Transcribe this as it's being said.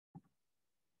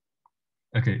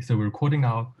Okay, so we're recording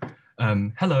now.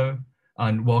 Hello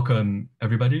and welcome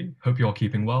everybody. Hope you're all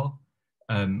keeping well.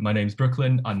 My name's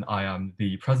Brooklyn and I am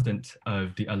the president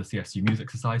of the LSESU Music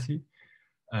Society.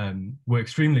 We're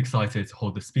extremely excited to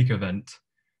hold the speaker event,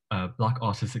 Black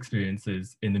Artists'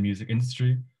 Experiences in the Music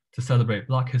Industry, to celebrate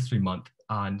Black History Month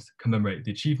and commemorate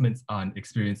the achievements and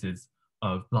experiences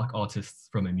of Black artists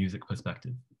from a music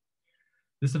perspective.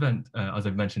 This event, as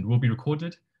I've mentioned, will be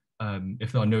recorded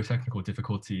if there are no technical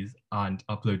difficulties and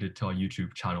uploaded to our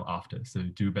YouTube channel after, so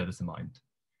do bear this in mind.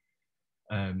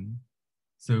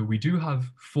 So we do have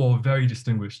 4 very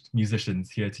distinguished musicians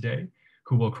here today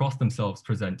who will across themselves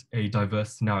present a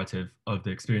diverse narrative of the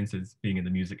experiences being in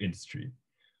the music industry.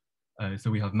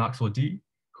 So we have Maxwell D,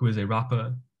 who is a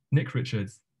rapper, Nick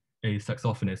Richards, a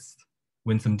saxophonist,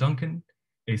 Winsome Duncan,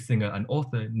 a singer and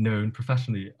author known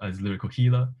professionally as Lyrical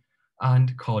Healer,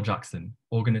 and Carl Jackson,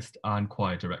 organist and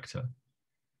choir director.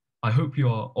 I hope you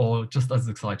are all just as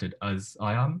excited as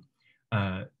I am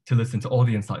to listen to all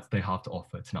the insights they have to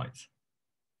offer tonight.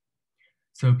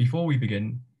 So before we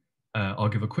begin, I'll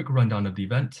give a quick rundown of the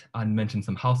event and mention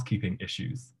some housekeeping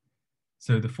issues.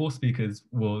 So the 4 speakers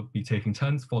will be taking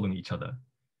turns following each other.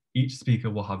 Each speaker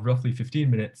will have roughly 15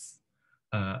 minutes,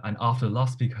 and after the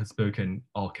last speaker has spoken,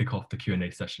 I'll kick off the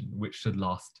Q&A session, which should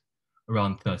last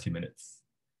around 30 minutes.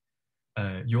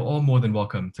 You're all more than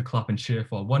welcome to clap and cheer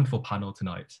for a wonderful panel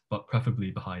tonight, but preferably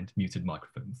behind muted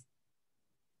microphones.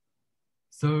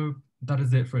 So that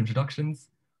is it for introductions.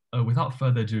 Without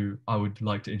further ado, I would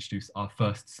like to introduce our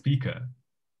first speaker.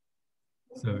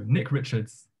 So Nick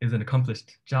Richards is an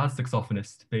accomplished jazz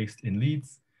saxophonist based in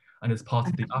Leeds and is part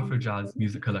of the Afro jazz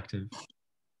music collective,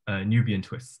 Nubian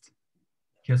Twist.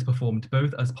 He has performed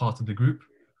both as part of the group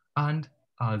and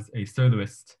as a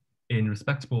soloist in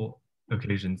respectable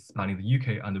occasions spanning the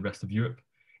UK and the rest of Europe,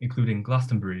 including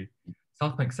Glastonbury,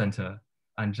 South Bank Centre,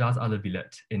 and Jazz à la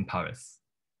Villette in Paris.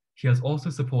 He has also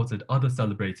supported other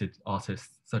celebrated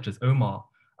artists such as Omar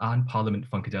and Parliament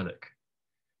Funkadelic.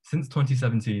 Since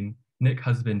 2017, Nick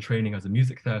has been training as a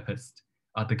music therapist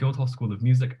at the Guildhall School of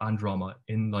Music and Drama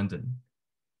in London.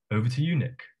 Over to you,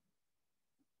 Nick.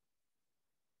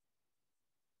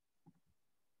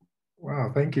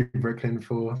 Wow, thank you, Brooklyn,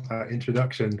 for that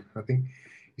introduction. I think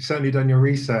you've certainly done your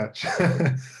research.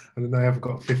 I don't know, I've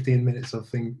got 15 minutes of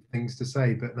things to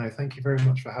say, but no, thank you very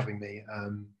much for having me.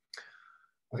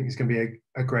 I think it's going to be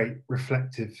a great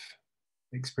reflective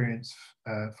experience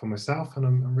for myself, and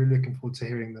I'm really looking forward to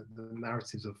hearing the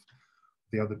narratives of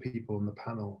the other people on the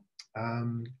panel.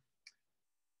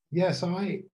 Yeah, so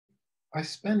I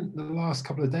spent the last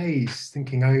couple of days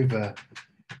thinking over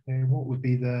what would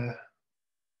be the,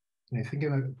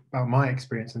 thinking about my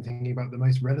experience and thinking about the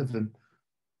most relevant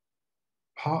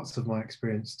parts of my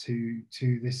experience to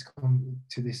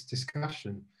this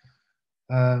discussion.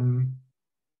 And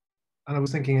I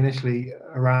was thinking initially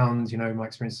around, my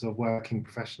experiences of working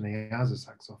professionally as a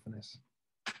saxophonist.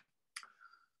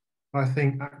 I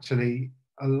think actually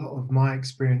a lot of my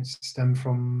experience stemmed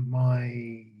from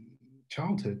my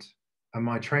childhood and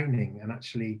my training, and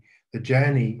actually the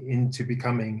journey into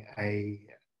becoming a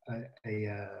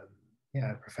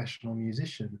professional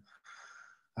musician.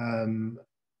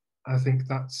 I think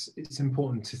it's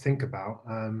important to think about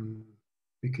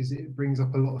because it brings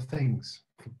up a lot of things,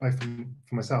 both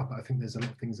for myself, but I think there's a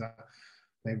lot of things that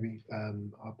maybe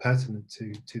are pertinent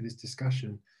to this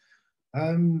discussion.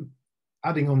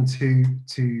 Adding on to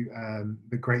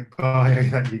the great bio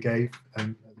that you gave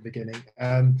at the beginning.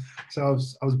 So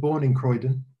I was born in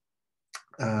Croydon,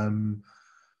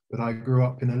 but I grew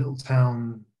up in a little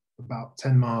town about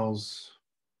 10 miles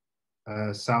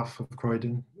south of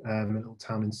Croydon, a little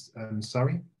town in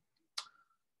Surrey.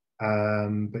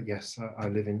 But yes, I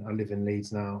live in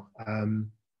Leeds now.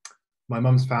 My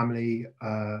mum's family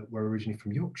were originally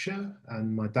from Yorkshire,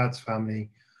 and my dad's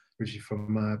family originally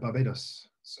from Barbados.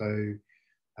 So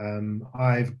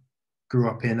I grew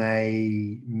up in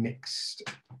a mixed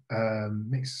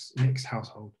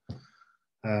household,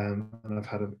 and I've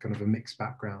had a kind of a mixed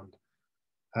background.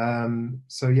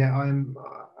 So yeah,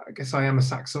 I guess I am a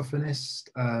saxophonist,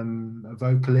 a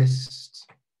vocalist,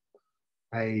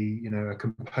 a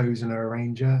composer and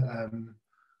arranger.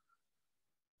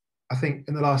 I think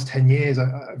in the last 10 years,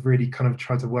 I've really kind of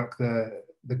tried to work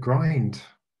the grind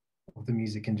of the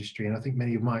music industry, and I think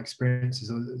many of my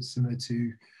experiences are similar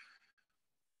to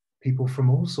people from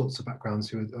all sorts of backgrounds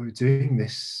who are doing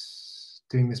this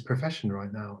profession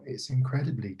right now. It's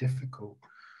incredibly difficult.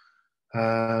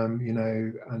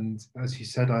 And as you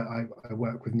said, I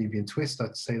work with Nubian Twist.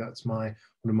 I'd say that's one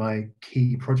of my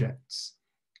key projects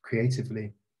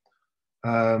creatively. But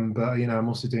I'm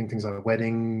also doing things like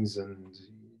weddings and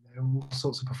all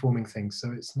sorts of performing things.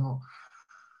 So it's not,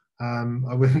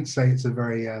 I wouldn't say it's a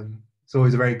very, it's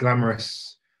always a very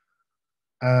glamorous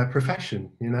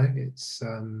profession, you know. It's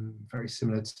very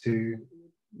similar to,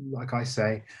 like I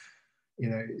say, you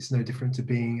know, it's no different to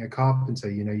being a carpenter.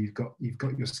 You know, you've got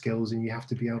your skills, and you have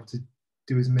to be able to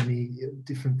do as many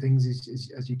different things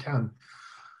as you can.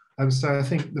 So I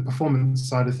think the performance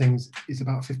side of things is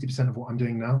about 50% of what I'm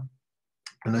doing now.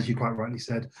 And as you quite rightly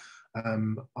said,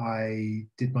 I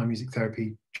did my music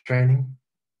therapy training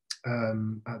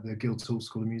at the Guildhall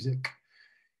School of Music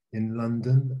in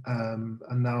London,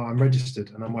 and now I'm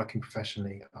registered and I'm working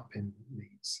professionally up in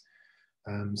Leeds.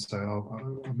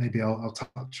 So maybe I'll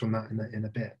touch on that in a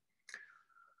bit.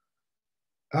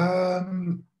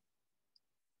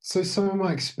 So some of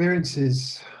my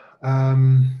experiences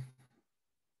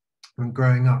when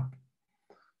growing up,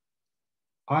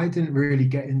 I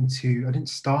didn't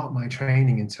start my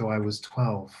training until I was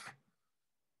 12.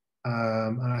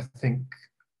 And I think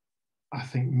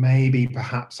maybe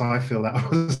perhaps I feel that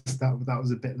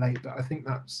was a bit late, but I think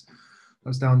that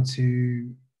was down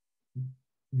to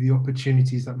the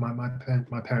opportunities that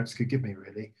my parents could give me,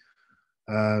 really.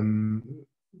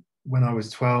 When I was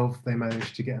 12, they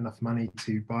managed to get enough money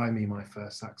to buy me my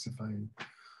first saxophone.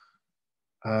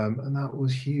 And that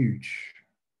was huge,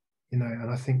 you know. And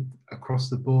I think across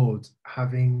the board,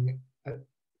 having,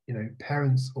 you know,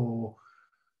 parents or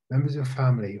members of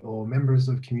family or members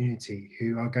of community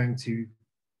who are going to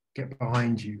get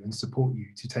behind you and support you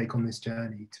to take on this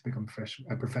journey to become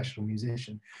a professional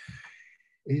musician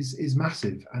is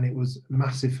massive. And it was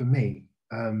massive for me.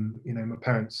 You know, my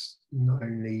parents not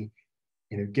only,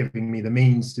 you know, giving me the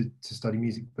means to study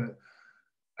music, but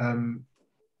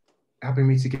helping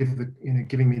me to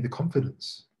giving me the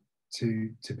confidence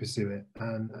to pursue it,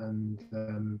 and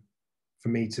for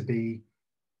me to be,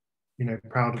 you know,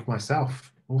 proud of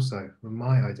myself also, of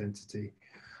my identity.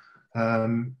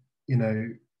 You know,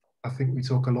 I think we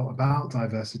talk a lot about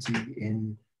diversity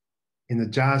in the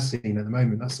jazz scene at the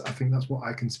moment. I think that's what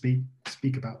I can speak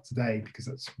about today, because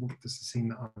that's the scene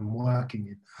that I'm working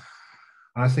in.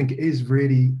 And I think it's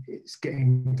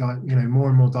getting, you know, more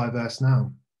and more diverse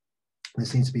now. There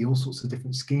seems to be all sorts of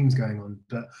different schemes going on,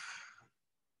 but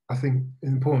I think an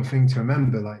important thing to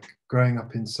remember, like growing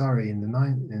up in Surrey in the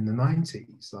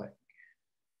 90s, like,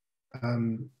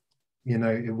 you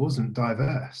know, it wasn't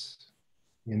diverse.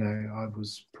 You know, I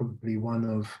was probably one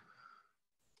of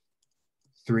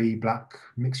 3 black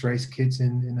mixed race kids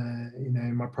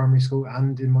in my primary school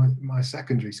and in my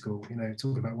secondary school, you know,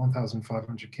 talking about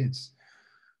 1,500 kids.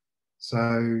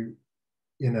 So,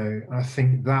 you know, I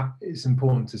think that is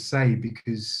important to say,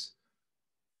 because,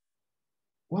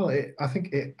 well, I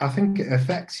think it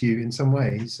affects you in some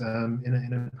ways,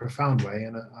 in a profound way.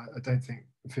 And I don't think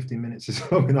 15 minutes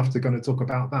is long enough to kind of talk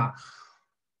about that.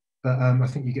 But I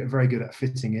think you get very good at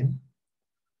fitting in.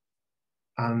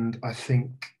 And I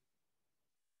think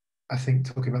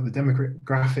talking about the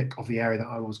demographic of the area that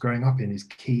I was growing up in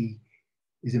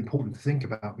is important to think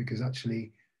about, because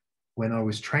actually when I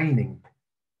was training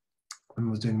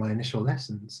and was doing my initial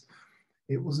lessons,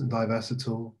 it wasn't diverse at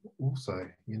all also.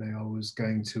 You know, I was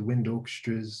going to wind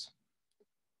orchestras,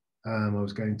 I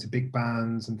was going to big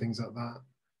bands and things like that.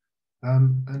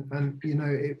 And you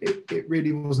know, it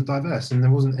really wasn't diverse, and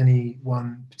there wasn't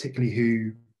anyone particularly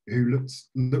who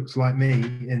looked like me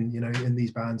in, you know, in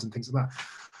these bands and things like that.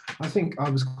 I think I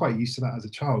was quite used to that as a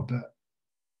child, but,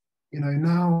 you know,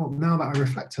 now that I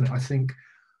reflect on it, I think,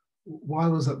 why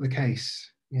was that the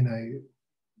case? You know,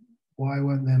 why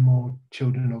weren't there more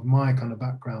children of my kind of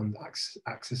background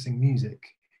accessing music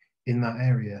in that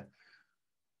area?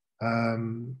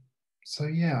 So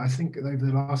yeah, I think over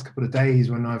the last couple of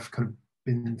days, when I've kind of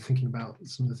been thinking about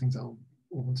some of the things that I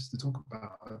wanted to talk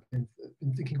about, I've been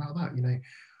thinking about that. You know,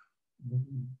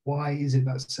 why is it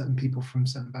that certain people from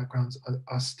certain backgrounds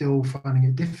are still finding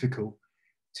it difficult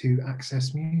to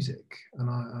access music? And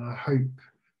I hope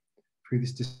through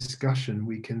this discussion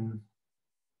we can,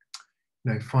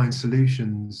 you know, find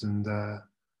solutions and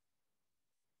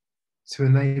to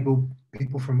enable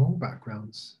people from all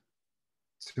backgrounds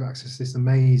to access this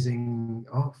amazing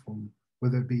art form,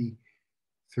 whether it be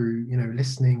through, you know,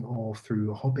 listening or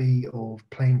through a hobby or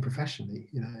playing professionally.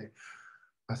 You know,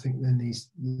 I think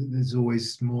there's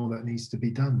always more that needs to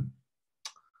be done.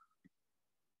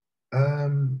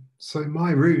 So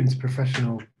my route into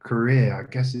professional career, I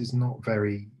guess, is not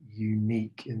very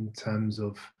unique in terms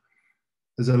of,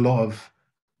 there's a lot of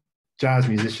jazz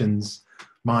musicians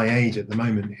my age at the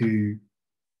moment who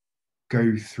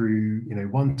go through, you know,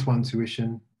 one-to-one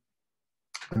tuition,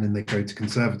 and then they go to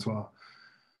conservatoire,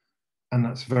 and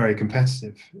that's very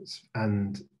competitive.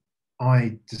 And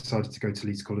I decided to go to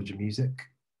Leeds College of Music.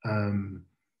 And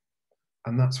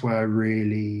that's where I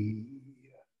really,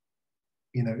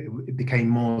 you know, it became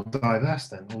more diverse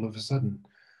then all of a sudden.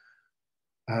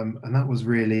 And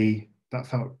that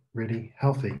felt really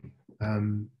healthy.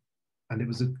 And it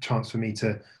was a chance for me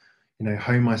to, you know,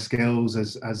 hone my skills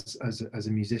as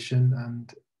a musician.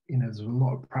 And, you know, there's a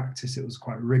lot of practice. It was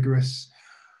quite rigorous.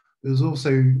 There was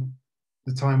also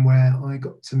the time where I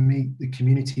got to meet the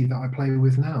community that I play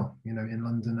with now, you know, in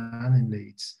London and in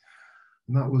Leeds.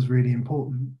 And that was really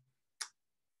important.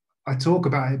 I talk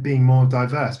about it being more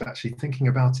diverse, but actually thinking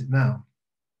about it now,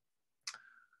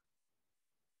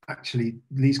 actually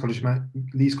Leeds College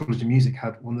of Music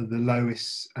had one of the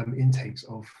lowest intakes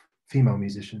of female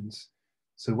musicians.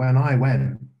 So when I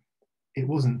went, it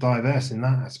wasn't diverse in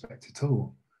that aspect at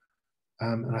all.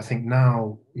 And I think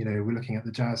now, you know, we're looking at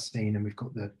the jazz scene, and we've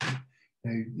got the,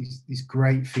 you know, these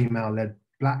great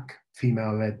black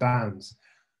female-led bands.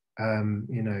 You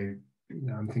know,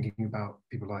 I'm thinking about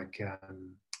people like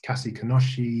Cassie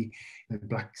Kanoshi, the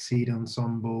Black Seed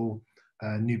Ensemble,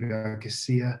 Nubia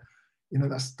Garcia. You know,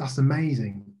 that's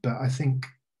amazing. But I think,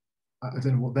 I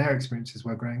don't know what their experiences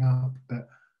were growing up, but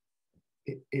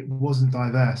it wasn't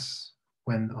diverse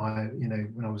when I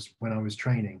was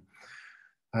training.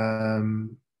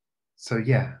 So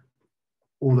yeah,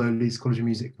 although Leeds College of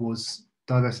Music was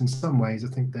diverse in some ways, I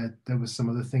think there were some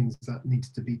other things that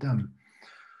needed to be done.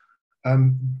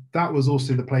 That was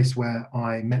also the place where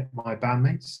I met my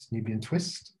bandmates, Nubian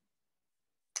Twist.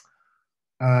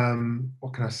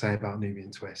 What can I say about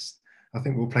Nubian Twist? I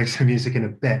think we'll play some music in a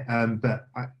bit, but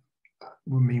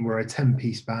we're a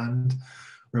 10-piece band.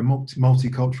 We're a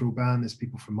multicultural band. There's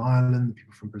people from Ireland,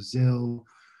 people from Brazil,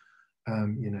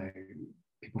 you know,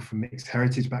 people from mixed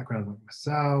heritage background like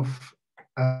myself.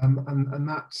 And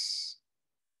that's,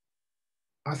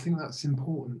 I think that's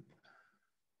important.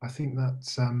 I think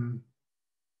that's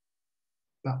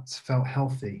felt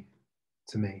healthy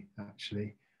to me,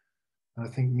 actually. And I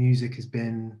think music has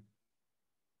been,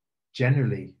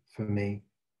 generally for me,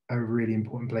 a really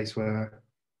important place where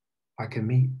I can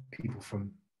meet people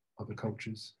from other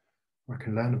cultures, where I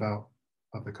can learn about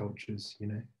other cultures, you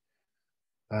know.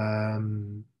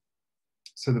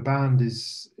 So the band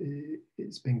it's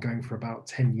been going for about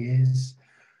 10 years.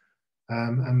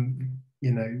 And,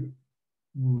 you know,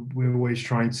 we're always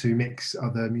trying to mix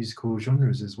other musical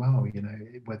genres as well, you know,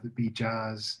 whether it be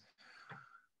jazz,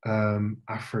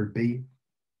 Afrobeat,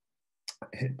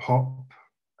 hip hop,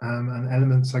 and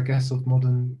elements, I guess, of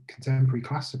modern contemporary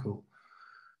classical.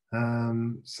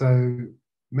 So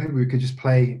maybe we could just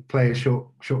play a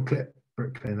short clip,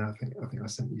 Brooklyn. I think I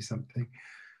sent you something,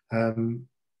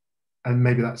 and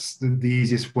maybe that's the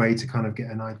easiest way to kind of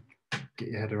get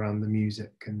your head around the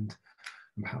music, and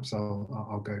perhaps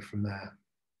I'll go from there.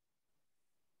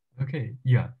 Okay,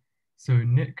 yeah. So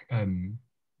Nick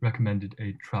recommended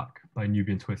a track by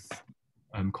Nubian Twist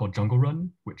called Jungle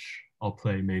Run, which I'll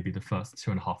play maybe the first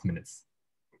 2.5 minutes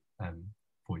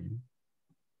for you.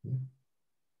 Yeah.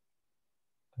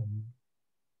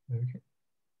 Okay.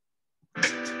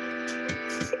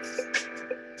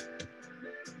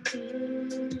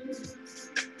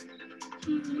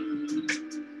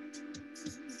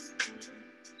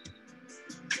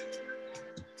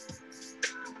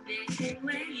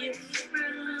 Where you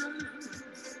from?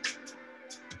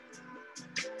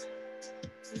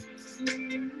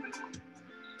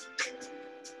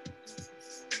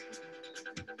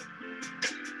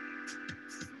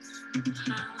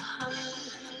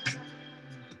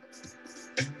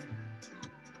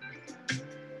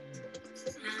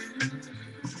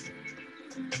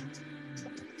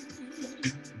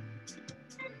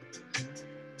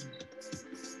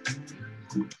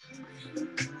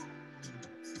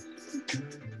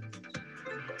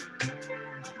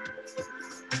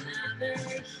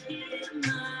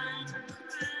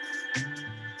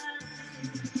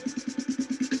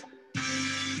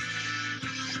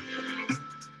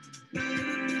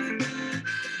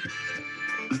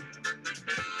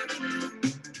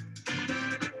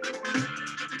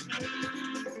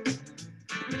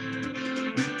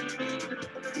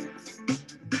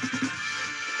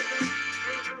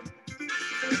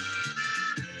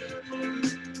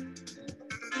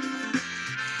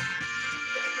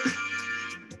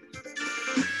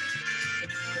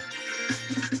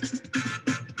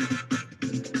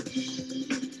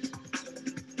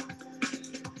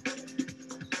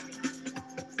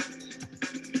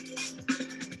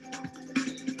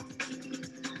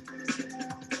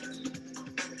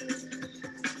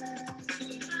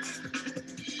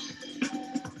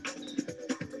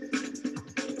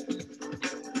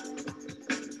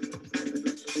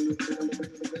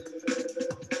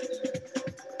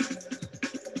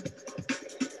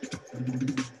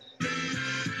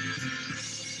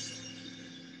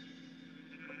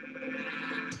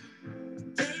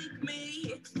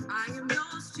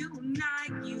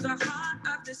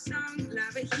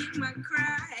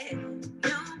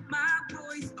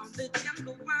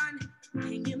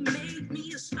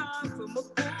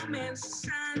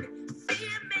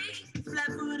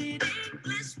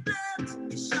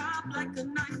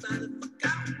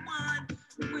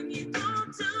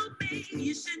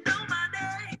 you should know my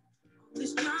name.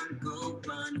 This jungle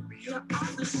run, we are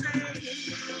all the same. Where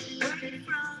you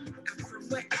from? I'm from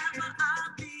wherever I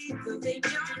be. Though they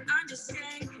don't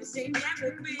understand, cause they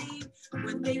never be.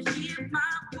 When they hear my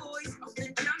voice on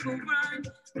the jungle run,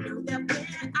 know that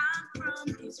where I'm from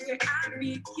is where I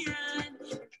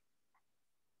begin.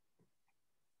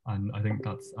 And I think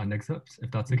that's an excerpt,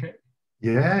 if that's okay.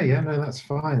 Yeah, no, that's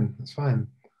fine. That's fine.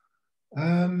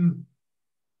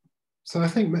 So I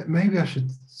think maybe I should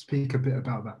speak a bit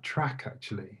about that track,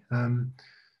 actually.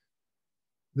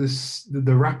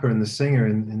 The rapper and the singer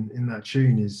in that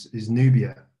tune is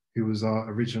Nubia, who was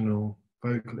our original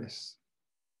vocalist.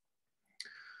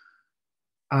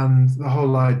 And the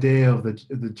whole idea of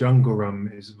the jungle run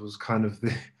was kind of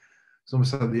it's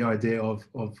almost like the idea of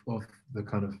the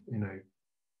kind of, you know,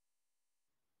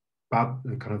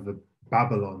 the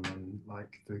Babylon and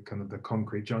like the kind of the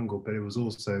concrete jungle, but it was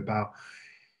also about,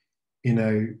 you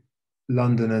know,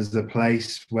 London as the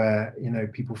place where, you know,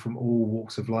 people from all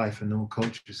walks of life and all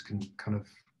cultures can kind of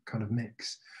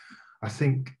mix. I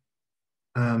think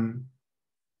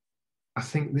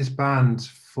this band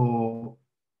for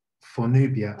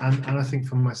Nubia and I think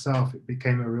for myself, it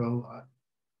became a real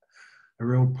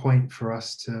point for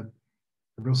us to, a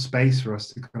real space for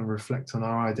us to kind of reflect on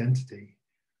our identity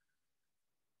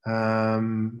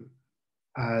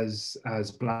as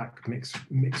Black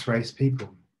mixed race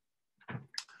people.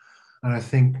 And I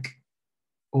think,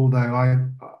 although I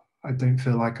don't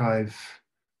feel like I've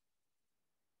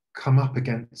come up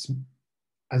against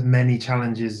as many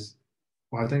challenges,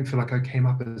 well, I don't feel like I came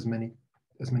up as many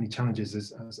challenges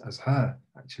as her,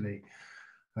 actually.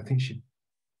 I think she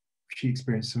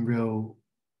experienced some real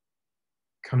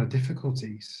kind of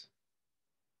difficulties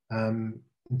in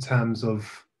terms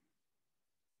of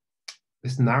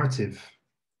this narrative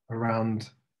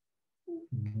around,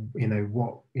 you know,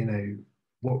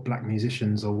 what Black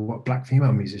musicians or what Black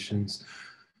female musicians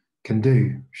can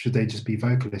do. Should they just be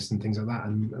vocalists and things like that?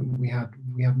 And we had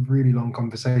really long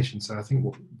conversations. So I think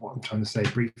what I'm trying to say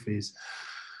briefly is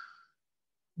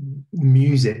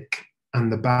music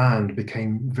and the band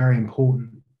became very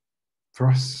important for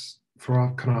us, for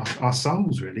our kind of our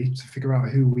souls, really, to figure out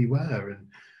who we were and,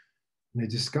 you know,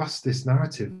 discuss this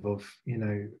narrative of, you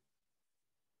know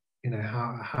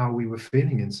how we were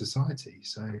feeling in society.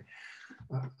 So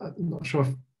I'm not sure if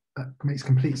that makes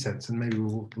complete sense, and maybe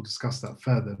we'll discuss that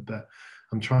further, but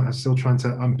I'm still trying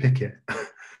to unpick it.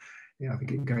 Yeah, I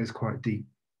think it goes quite deep.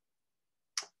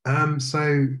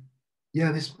 So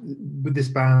yeah, with this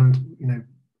band, you know,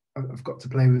 I've got to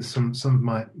play with some of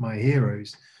my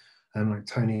heroes, like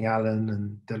Tony Allen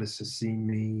and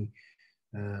LSESU.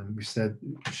 We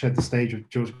shared the stage with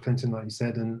George Clinton, like you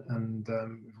said, and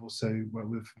we've also worked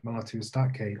with Malatu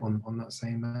Eustake on that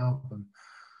same album.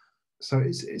 So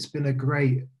it's been a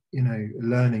great, you know,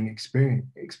 learning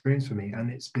experience for me, and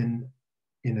it's been,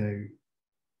 you know,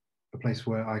 a place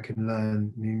where I can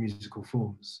learn new musical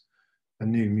forms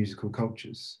and new musical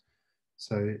cultures.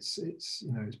 So it's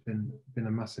you know, it's been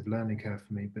a massive learning curve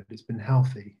for me, but it's been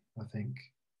healthy, I think,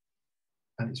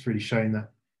 and it's really shown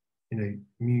that, you know,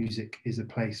 music is a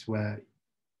place where,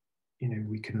 you know,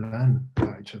 we can learn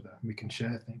about each other, we can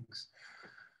share things.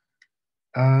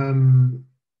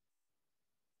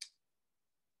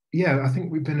 Yeah, I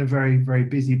think we've been a very, very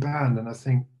busy band, and I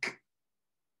think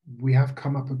we have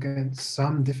come up against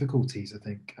some difficulties, I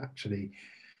think, actually,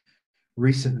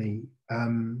 recently.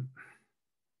 And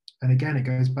again, it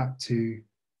goes back to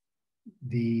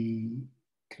the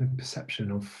kind of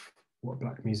perception of what a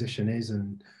Black musician is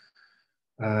and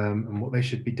what they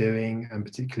should be doing, and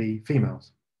particularly female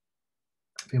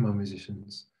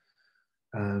musicians.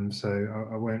 So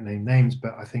I won't name names,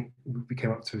 but I think we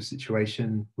came up to a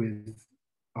situation with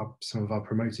some of our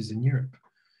promoters in Europe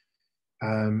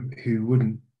who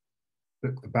wouldn't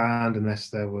book the band unless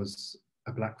there was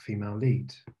a Black female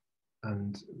lead.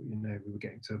 And, you know, we were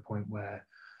getting to a point where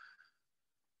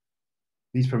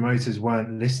these promoters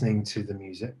weren't listening to the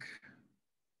music.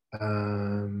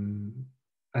 And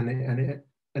it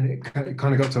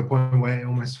kind of got to a point where it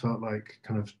almost felt like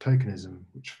kind of tokenism,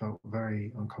 which felt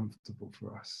very uncomfortable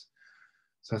for us.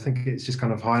 So I think it's just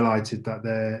kind of highlighted that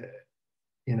there,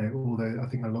 you know, although I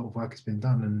think a lot of work has been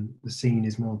done and the scene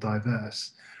is more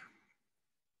diverse,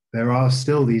 there are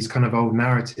still these kind of old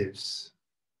narratives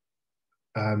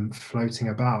floating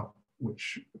about,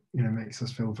 which, you know, makes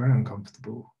us feel very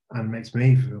uncomfortable and makes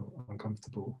me feel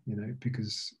uncomfortable, you know,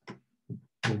 because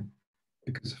I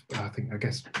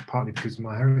guess partly because of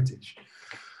my heritage.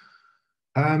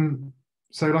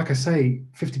 So like I say,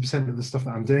 50% of the stuff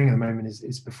that I'm doing at the moment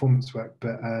is performance work,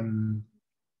 but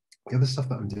the other stuff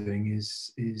that I'm doing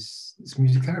is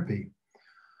music therapy.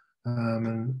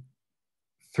 And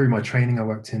through my training, I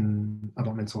worked in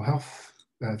adult mental health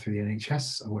through the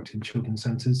NHS. I worked in children's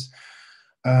centres.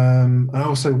 I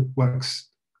also worked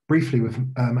briefly with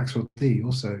Maxwell D,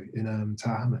 also in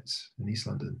Tower Hamlets in East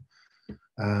London,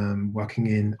 working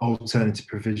in alternative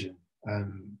provision,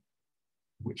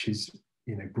 which is,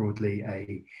 you know, broadly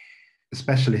a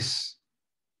specialist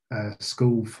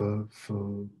school for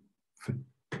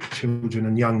children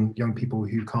and young people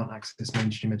who can't access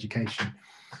mainstream education,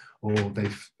 or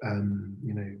they've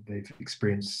you know, they've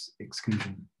experienced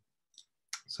exclusion.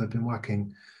 So I've been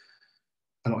working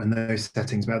a lot in those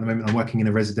settings, but at the moment I'm working in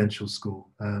a residential school,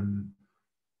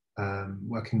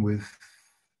 working with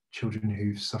children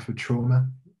who've suffered trauma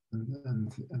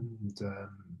and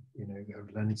you know, they have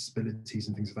learning disabilities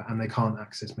and things like that, and they can't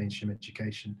access mainstream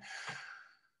education.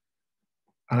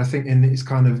 And I think in its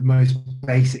kind of most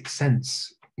basic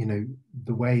sense, you know,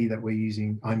 the way that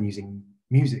I'm using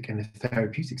music in a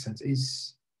therapeutic sense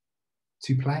is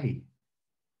to play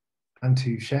and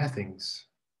to share things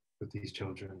with these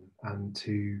children and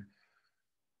to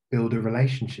build a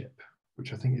relationship,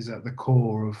 which I think is at the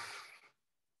core of,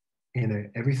 you know,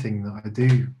 everything that I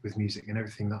do with music and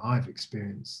everything that I've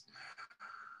experienced.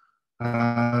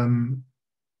 I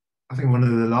think one of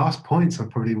the last points I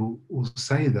probably will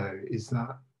say, though, is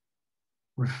that,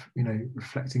 you know,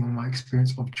 reflecting on my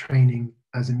experience of training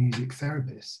as a music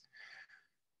therapist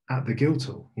at the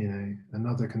Guildhall, you know,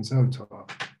 another conservatoire,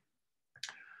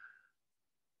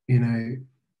 you know,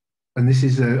 and this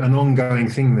is an ongoing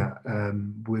thing that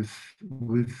with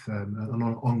an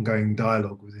ongoing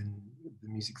dialogue within the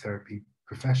music therapy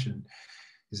profession,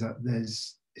 is that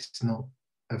it's not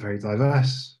a very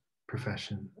diverse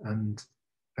profession. And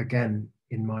again,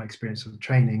 in my experience of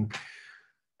training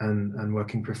and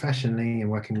working professionally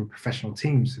and working with professional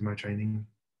teams in my training,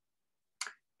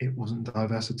 it wasn't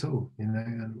diverse at all, you know.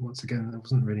 And once again, there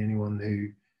wasn't really anyone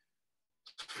who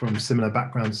from similar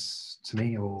backgrounds to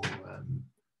me, or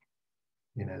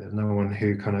you know, there's no one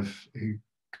who kind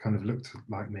of looked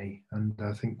like me. And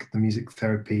I think the music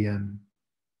therapy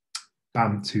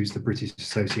BAMT, who's the British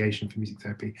Association for Music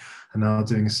Therapy, are now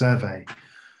doing a survey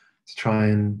to try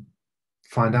and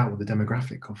find out what the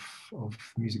demographic of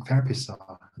music therapists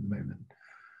are at the moment.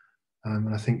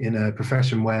 And I think in a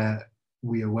profession where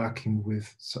we are working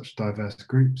with such diverse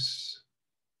groups,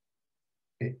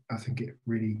 I think it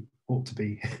really ought to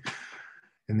be,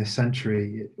 in this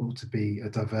century, it ought to be a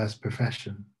diverse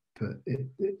profession, but it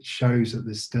shows that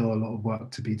there's still a lot of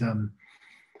work to be done.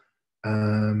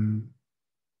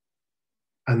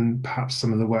 And perhaps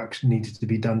some of the work needed to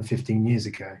be done 15 years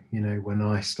ago, you know, when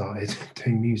I started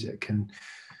doing music, and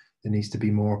there needs to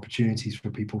be more opportunities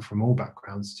for people from all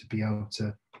backgrounds to be able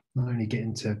to not only get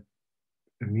into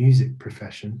a music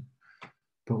profession,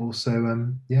 but also,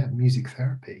 music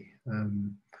therapy.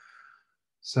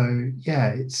 So yeah,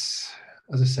 it's,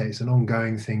 as I say, it's an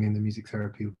ongoing thing in the music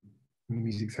therapy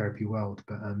world,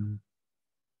 but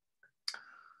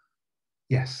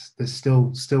yes, there's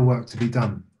still work to be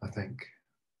done, I think.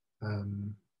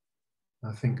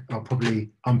 I think I'll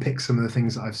probably unpick some of the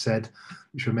things that I've said,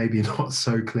 which were maybe not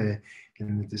so clear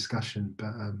in the discussion,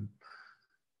 but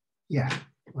yeah,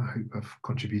 I hope I've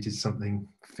contributed something,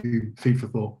 food for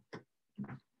thought.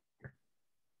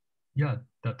 Yeah,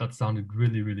 that sounded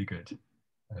really, really good.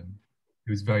 It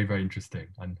was very, very interesting,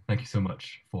 and thank you so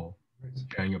much for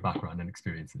sharing your background and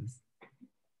experiences.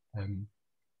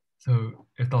 So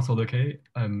if that's all okay,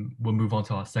 we'll move on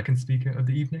to our second speaker of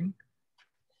the evening.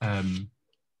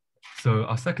 So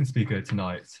our second speaker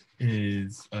tonight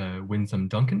is Winsome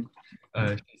Duncan.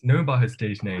 She's known by her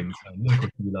stage names, Lyrical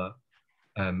Healer,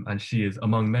 and she is,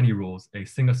 among many roles, a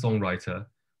singer-songwriter,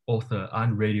 author,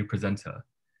 and radio presenter.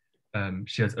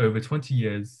 She has over 20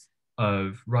 years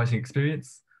of writing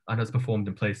experience and has performed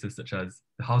in places such as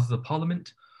the Houses of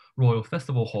Parliament, Royal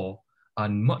Festival Hall,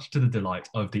 and much to the delight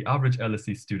of the average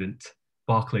LSE student,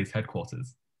 Barclays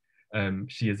headquarters.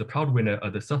 She is a proud winner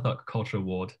of the Southwark Culture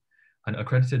Award, an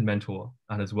accredited mentor,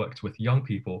 and has worked with young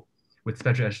people with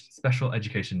special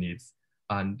education needs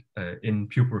and in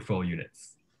pupil referral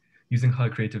units, using her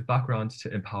creative background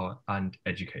to empower and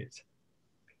educate.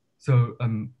 So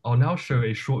I'll now show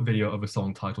a short video of a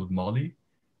song titled Marley,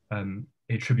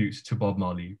 a tribute to Bob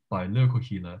Marley by lyrical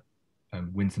healer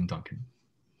Winsome Duncan.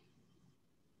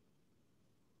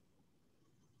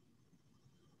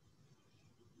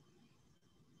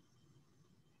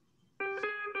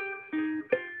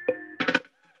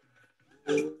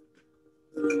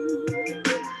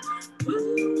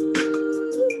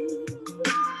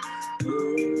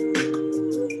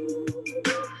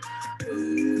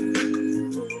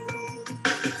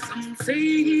 Some say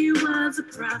he was a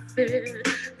prophet,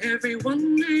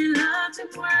 everyone they him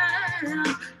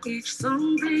well. Each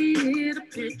song painted a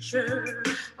picture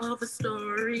of a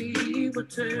story he would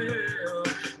tell,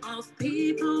 of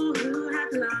people who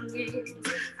had longings,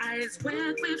 eyes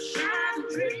wet with shattered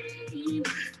dreams.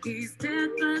 He's dead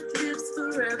but lives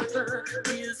forever,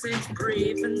 music's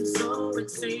brave and so it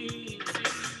seems.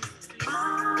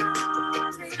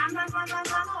 Oh,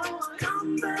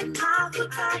 come back now for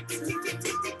back to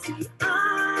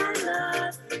I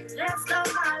love you, let's go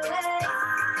my way.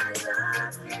 I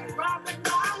love you, Robin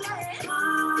Marley. Oh,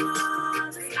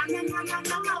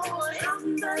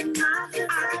 come back now for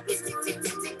back to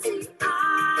I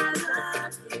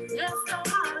love you, let's go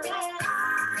my way. I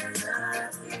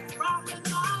love you, Robin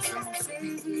Marley. Some say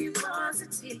he was a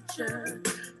teacher,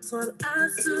 taught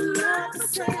us to love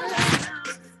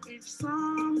ourselves. Each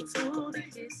song told a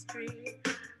history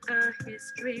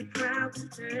proud to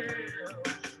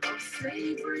tell, of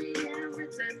slavery and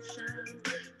redemption.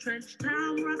 Trench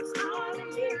town rocks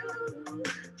calling you,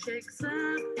 shakes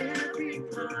up every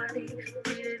party,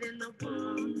 beat it in the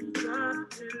one drop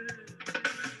two.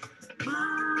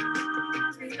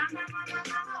 Mommy, come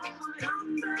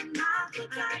back now for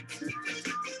back to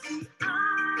I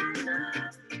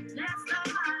love you, let's go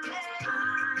my way. I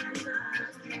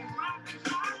love you, Mommy,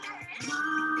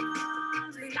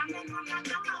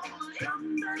 come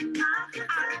back now for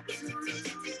back to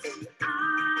I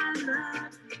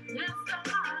love you, let's go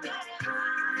my way. I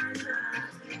love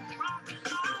you,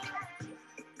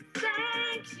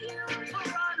 thank you for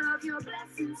all of your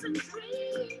blessings and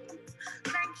dreams.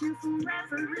 Thank you for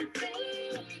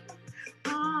everything,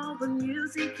 all the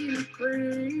music you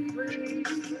bring. Thank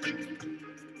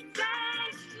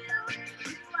you,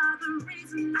 you are the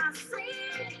reason I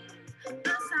sing,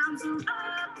 the sounds of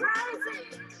uprising.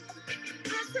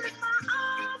 This is my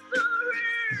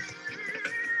offering.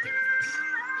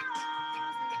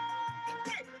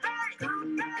 Hey,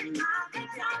 come back now,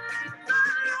 it's all my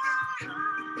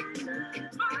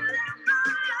life. My life.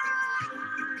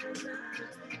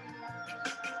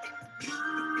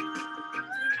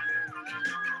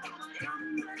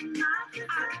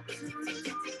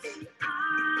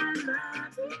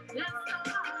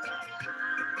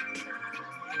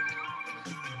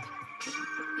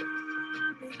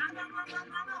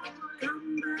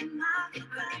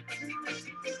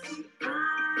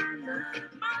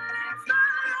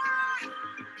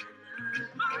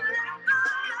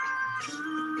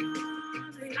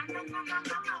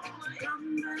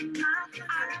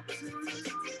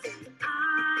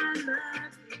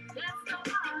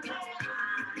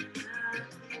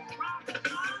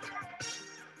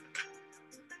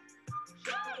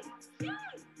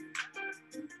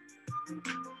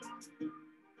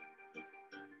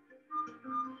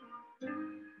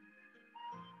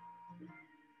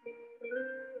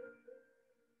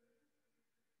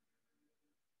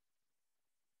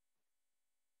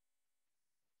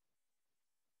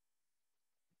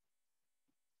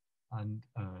 And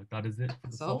that is it for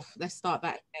the song. Let's start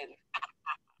that again.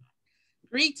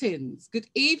 Greetings. Good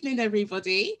evening,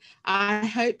 everybody. I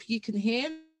hope you can hear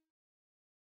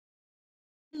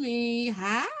me.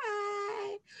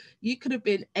 Hi. You could have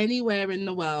been anywhere in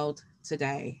the world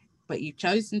today, but you've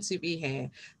chosen to be here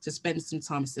to spend some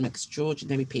time with some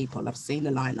extraordinary people. I've seen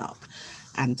the lineup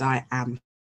and I am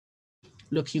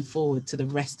looking forward to the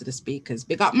rest of the speakers.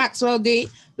 Big up Maxwell D,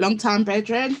 long time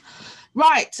brethren.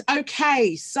 Right,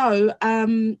 okay, so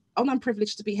I'm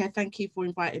privileged to be here. Thank you for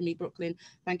inviting me, Brooklyn.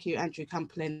 Thank you, Andrew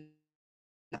Camplin.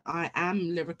 I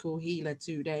am lyrical healer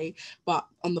today, but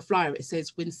on the flyer it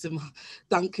says Winsome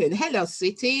Duncan. Hello,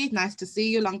 City. Nice to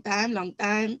see you. Long time, long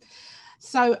time.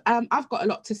 So I've got a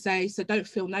lot to say, so don't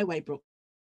feel no way,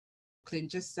 Brooklyn.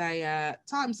 Just say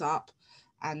time's up.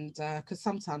 And because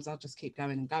sometimes I'll just keep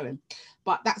going and going,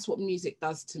 but that's what music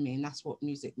does to me, and that's what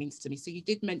music means to me. So you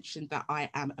did mention that I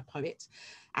am a poet,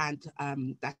 and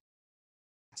that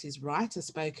is right, a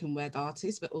spoken word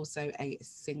artist, but also a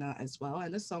singer as well,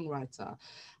 and a songwriter.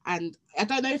 And I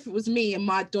don't know if it was me and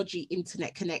my dodgy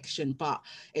internet connection, but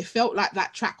it felt like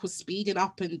that track was speeding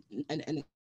up and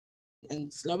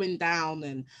slowing down,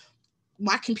 and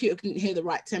my computer couldn't hear the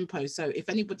right tempo. So if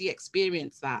anybody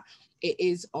experienced that, it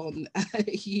is on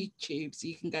YouTube, so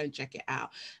you can go and check it out,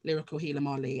 Lyrical Healer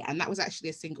Marley. And that was actually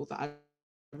a single that I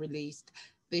released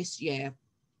this year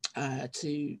to,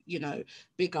 you know,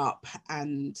 big up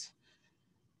and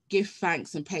give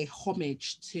thanks and pay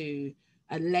homage to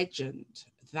a legend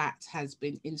that has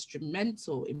been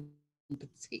instrumental in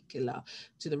particular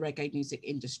to the reggae music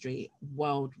industry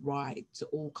worldwide, to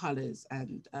all colours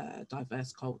and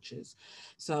diverse cultures.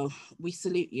 So we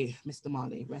salute you, Mr.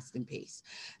 Marley, rest in peace.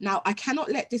 Now, I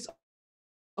cannot let this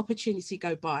opportunity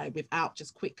go by without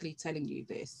just quickly telling you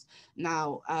this.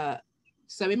 Now,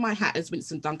 so in my hat as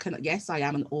Winsome Duncan, yes, I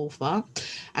am an author.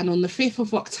 And on the 5th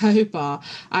of October,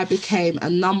 I became a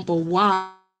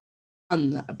 #1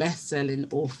 best-selling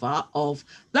author of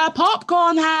The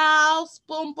Popcorn House.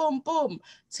 Boom, boom, boom.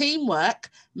 Teamwork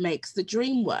makes the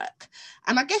dream work.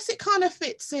 And I guess it kind of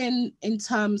fits in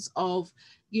terms of,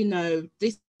 you know,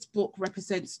 this book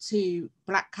represents 2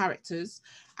 Black characters,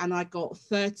 and I got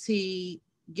 30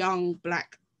 young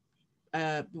Black,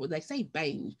 well, they say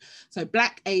BAME, so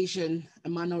Black, Asian,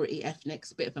 and minority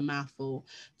ethnics, a bit of a mouthful,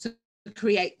 to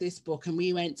create this book, and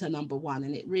we went to #1,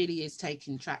 and it really is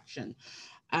taking traction.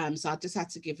 So I just had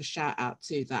to give a shout out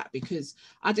to that, because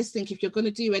I just think if you're going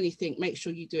to do anything, make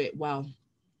sure you do it well,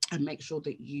 and make sure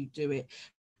that you do it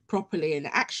properly. And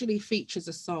it actually features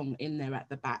a song in there at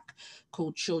the back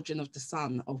called Children of the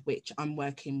Sun, of which I'm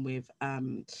working with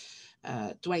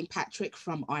Dwayne Patrick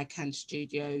from ICANN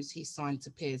Studios. He's signed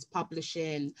to Peers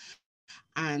Publishing,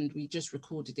 and we just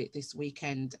recorded it this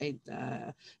weekend,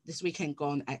 this weekend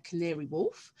gone at Canary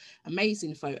Wharf.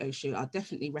 Amazing photo shoot. I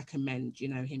definitely recommend, you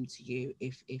know, him to you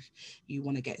if you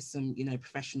want to get some, you know,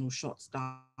 professional shots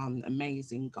done.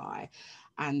 Amazing guy.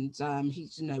 And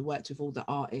he's, you know, worked with all the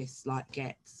artists like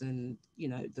Getz, and, you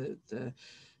know,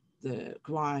 the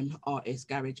grime artists,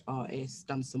 garage artists,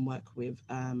 done some work with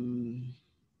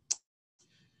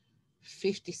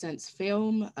 50 Cent's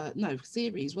film, no,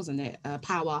 series, wasn't it?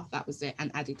 Power, that was it,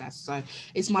 and Adidas. So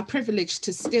it's my privilege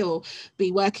to still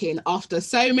be working after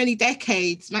so many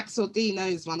decades. Maxwell D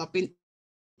knows, one, I've been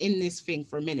in this thing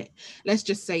for a minute. Let's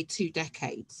just say 2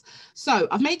 decades. So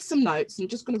I've made some notes. I'm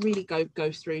just going to really go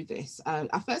through this.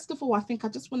 First of all, I think I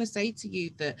just want to say to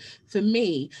you that for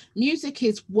me, music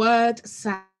is word,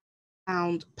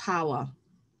 sound, power.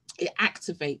 It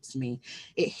activates me,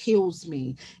 it heals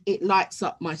me, it lights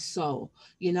up my soul.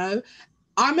 You know,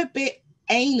 I'm a bit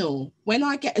anal. When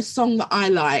I get a song that I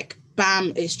like,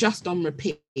 bam, it's just on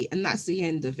repeat, and that's the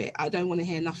end of it. I don't want to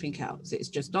hear nothing else. It's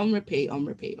just on repeat, on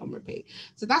repeat, on repeat.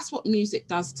 So that's what music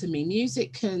does to me.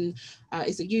 Music can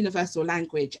is a universal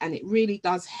language, and it really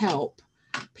does help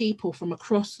people from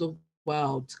across the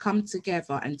world to come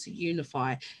together and to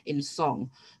unify in song.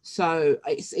 So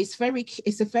it's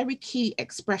a very key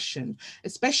expression,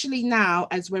 especially now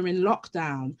as we're in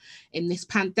lockdown in this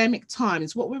pandemic time.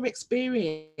 Is what we're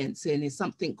experiencing is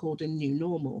something called a new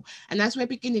normal, and as we're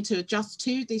beginning to adjust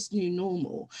to this new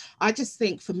normal, I just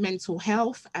think for mental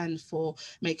health and for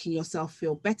making yourself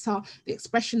feel better, the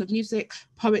expression of music,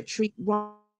 poetry,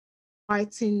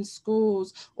 writing,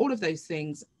 scores, all of those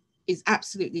things is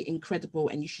absolutely incredible,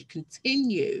 and you should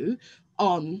continue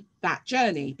on that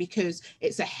journey because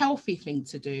it's a healthy thing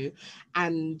to do,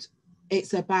 and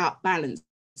it's about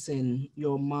balancing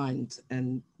your mind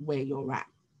and where you're at.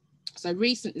 So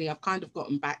recently I've kind of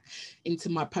gotten back into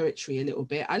my poetry a little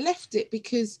bit. I left it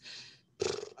because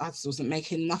I just wasn't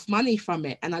making enough money from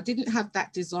it, and I didn't have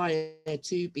that desire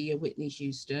to be a Whitney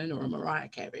Houston or a Mariah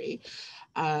Carey.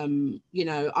 You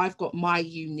know, I've got my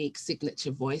unique signature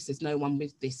voice. There's no one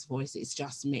with this voice, it's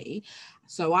just me.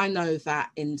 So I know that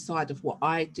inside of what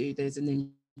I do, there's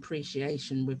an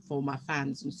appreciation for my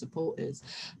fans and supporters.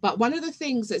 But one of the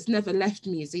things that's never left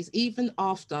me is even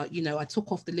after, you know, I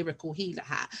took off the lyrical healer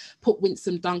hat, put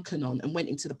Winsome Duncan on, and went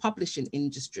into the publishing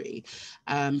industry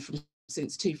from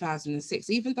since 2006.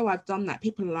 Even though I've done that,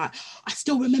 people are like, I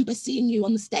still remember seeing you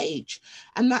on the stage.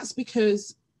 And that's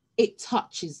because it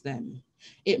touches them,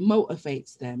 it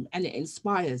motivates them, and it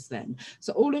inspires them.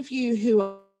 So all of you who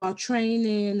are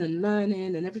training and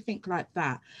learning and everything like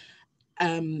that,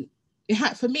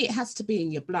 for me, it has to be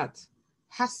in your blood,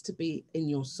 has to be in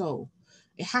your soul,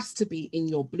 it has to be in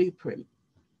your blueprint.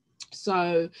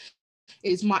 So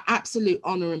it's my absolute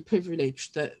honor and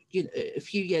privilege that, you know, a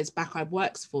few years back I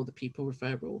worked for the Pupil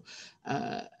Referral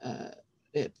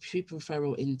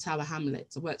in Tower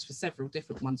Hamlets. I worked for several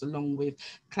different ones, along with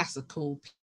classical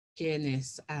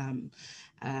pianist Andrew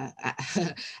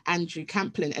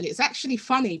Camplin. And it's actually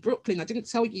funny, Brooklyn, I didn't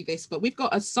tell you this, but we've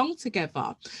got a song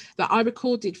together that I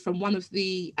recorded from one of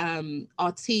the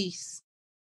artistes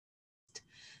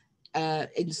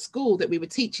in school that we were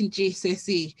teaching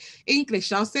GCSE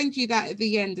English. I'll send you that at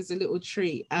the end as a little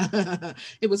treat.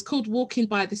 It was called Walking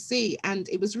by the Sea, and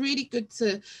it was really good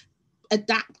to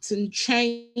adapt and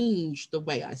change the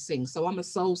way I sing. So I'm a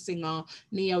soul singer,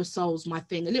 neo soul's my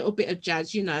thing, a little bit of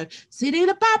jazz, you know.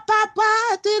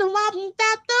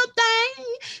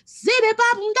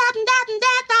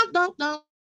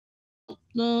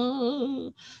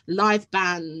 Live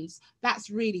bands, that's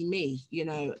really me, you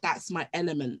know, that's my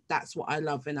element, that's what I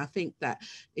love. And I think that,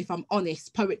 if I'm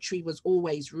honest, poetry was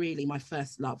always really my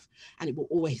first love, and it will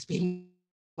always be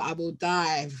I will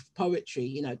dive poetry.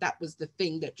 You know, that was the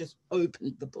thing that just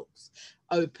opened the books,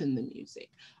 opened the music,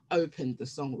 opened the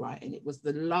songwriting. It was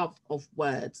the love of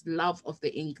words, love of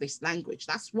the English language.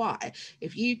 That's why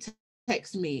if you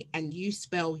text me and you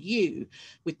spell you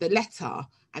with the letter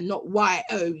and not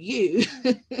Y-O-U,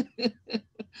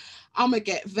 I'm gonna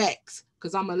get vexed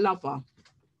because I'm a lover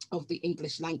of the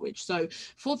English language. So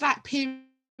for that period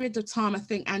of time, I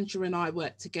think Andrew and I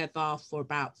worked together for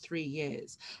about 3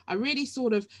 years. I really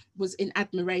sort of was in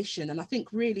admiration, and I think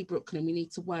really, Brooklyn, we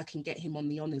need to work and get him on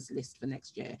the honours list for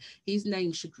next year. His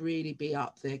name should really be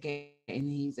up there, getting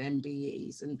his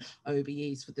MBEs and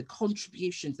OBEs for the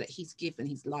contributions that he's given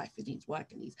his life and his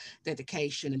work and his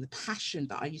dedication and the passion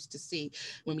that I used to see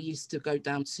when we used to go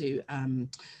down to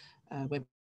where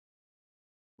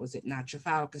was it now,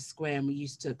 Trafalgar Square, and we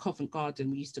used to Covent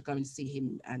Garden, we used to go and see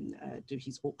him and do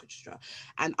his orchestra.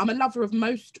 And I'm a lover of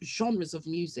most genres of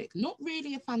music, not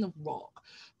really a fan of rock,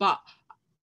 but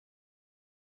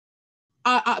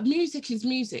music is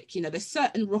music. You know, there's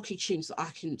certain rocky tunes that I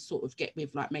can sort of get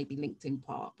with, like maybe Linkin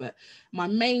Park, but my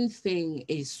main thing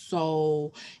is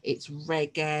soul, it's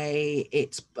reggae,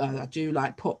 it's I do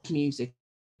like pop music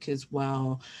as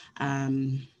well.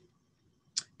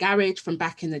 Garage from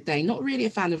back in the day, not really a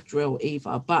fan of drill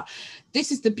either, but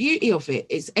this is the beauty of it.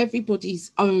 It's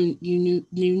everybody's own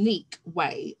unique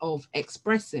way of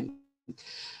expressing.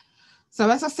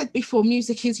 So as I said before,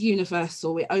 music is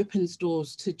universal. It opens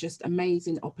doors to just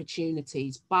amazing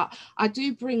opportunities. But I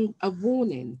do bring a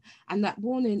warning, and that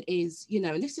warning is, you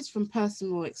know, and this is from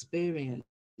personal experience,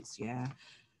 yeah.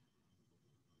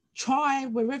 Try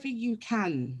wherever you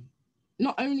can,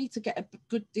 not only to get a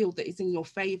good deal that is in your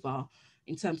favor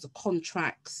in terms of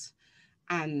contracts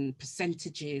and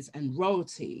percentages and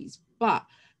royalties, but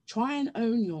try and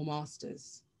own your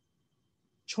masters.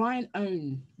 Try and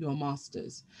own your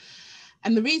masters.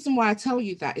 And the reason why I tell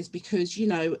you that is because, you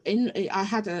know, I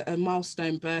had a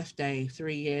milestone birthday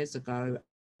 3 years ago,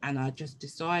 and I just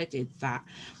decided that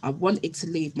I wanted to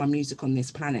leave my music on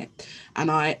this planet. And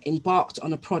I embarked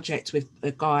on a project with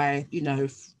a guy, you know,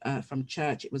 from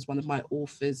church. It was one of my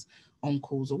authors'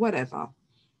 uncles or whatever.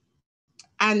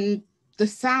 And the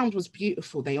sound was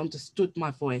beautiful. They understood my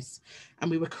voice,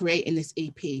 and we were creating this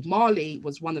EP. Marley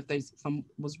was one of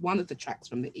the tracks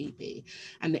from the EP,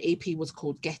 and the EP was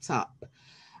called Get Up.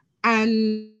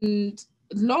 And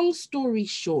long story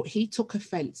short, he took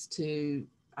offense to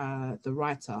the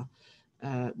writer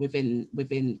within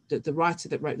the writer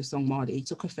that wrote the song Marley. He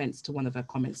took offense to one of her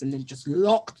comments and then just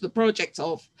locked the project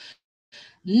off.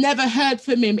 Never heard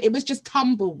from him. It was just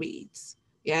tumbleweeds.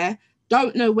 Yeah,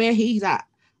 don't know where he's at.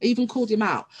 I even called him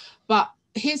out. But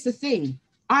here's the thing.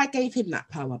 I gave him that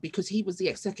power because he was the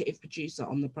executive producer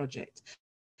on the project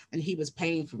and he was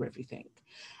paying for everything.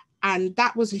 And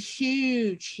that was a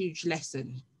huge, huge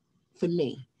lesson for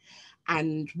me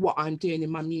and what I'm doing in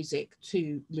my music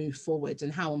to move forward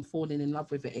and how I'm falling in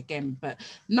love with it again. But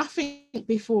nothing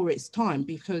before its time,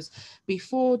 because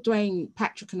before Dwayne,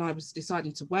 Patrick and I was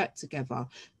deciding to work together,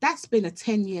 that's been a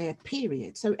 10-year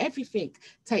period. So everything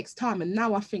takes time. And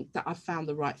now I think that I've found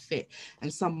the right fit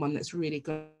and someone that's really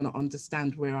going to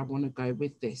understand where I want to go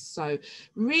with this. So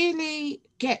really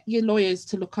get your lawyers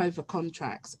to look over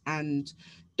contracts, and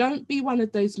don't be one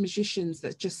of those musicians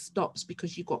that just stops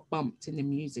because you got bumped in the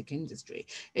music industry.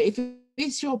 If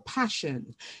it's your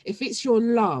passion, if it's your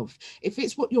love, if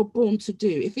it's what you're born to do,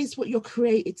 if it's what you're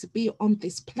created to be on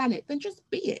this planet, then just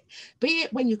be it. Be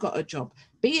it when you got a job,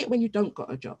 be it when you don't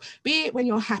got a job, be it when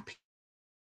you're happy,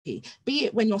 be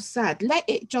it when you're sad. Let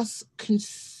it just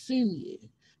consume you.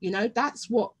 You know, that's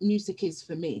what music is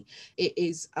for me. It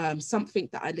is something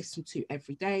that I listen to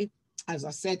every day. As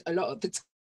I said, a lot of the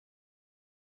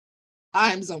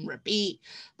times on repeat,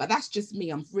 but that's just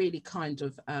me. I'm really kind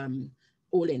of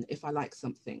all in if I like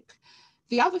something.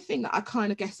 The other thing that I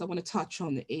kind of guess I want to touch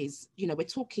on is, you know, we're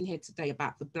talking here today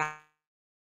about the Black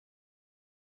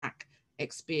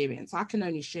experience. I can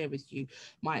only share with you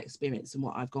my experience and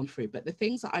what I've gone through, but the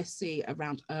things that I see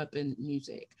around urban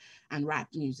music and rap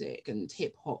music and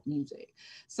hip hop music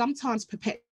sometimes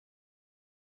perpetuate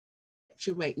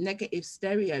negative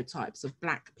stereotypes of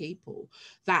Black people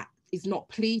that is not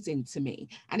pleasing to me.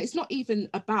 And it's not even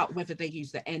about whether they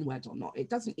use the N-word or not. It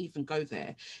doesn't even go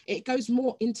there. It goes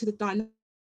more into the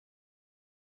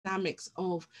dynamics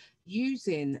of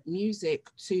using music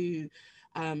to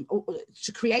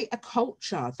create a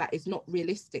culture that is not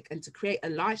realistic, and to create a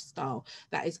lifestyle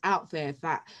that is out there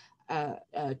that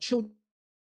children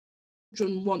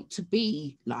want to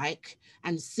be like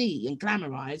and see and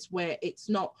glamorize, where it's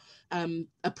not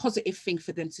a positive thing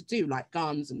for them to do, like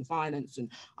guns and violence and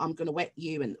I'm gonna wet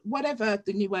you and whatever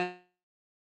the new word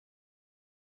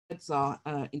are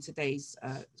in today's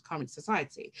current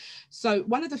society. So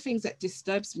one of the things that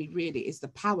disturbs me really is the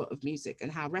power of music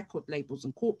and how record labels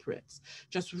and corporates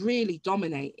just really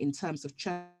dominate in terms of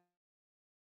churning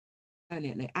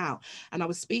it out. And I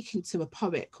was speaking to a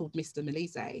poet called Mr.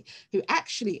 Melise, who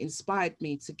actually inspired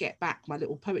me to get back my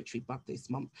little poetry bug this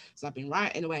month. So I've been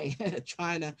writing away,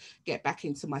 trying to get back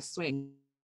into my swing.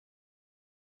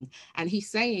 And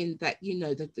he's saying that, you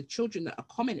know, the children that are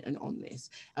commenting on this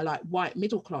are like white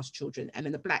middle class children, and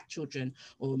then the black children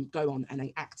go on and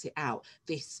they act it out.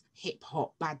 This hip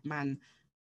hop bad man,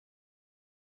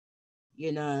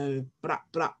 you know, brap,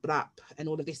 brap, brap, and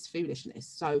all of this foolishness.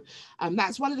 So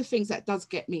that's one of the things that does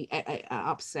get me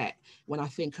upset when I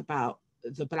think about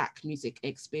the Black music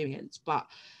experience. But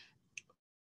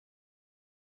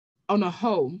on a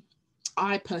whole,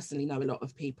 I personally know a lot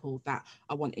of people that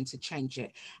are wanting to change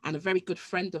it. And a very good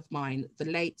friend of mine, the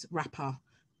late rapper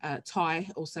Ty,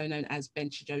 also known as Ben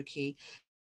Chijoki,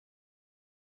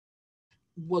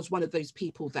 was one of those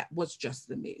people that was just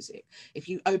the music. If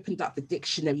you opened up the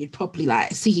dictionary, you'd probably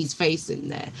like see his face in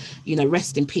there. You know,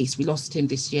 rest in peace. We lost him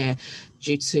this year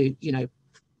due to, you know,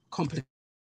 complications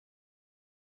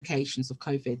of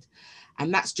COVID.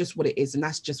 And that's just what it is. And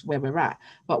that's just where we're at.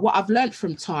 But what I've learned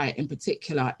from Ty in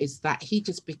particular is that he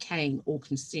just became all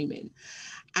consuming,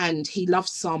 and he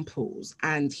loves samples,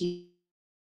 and he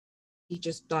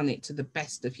just done it to the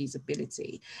best of his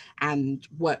ability and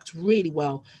worked really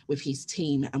well with his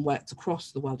team and worked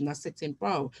across the world. And I said to him,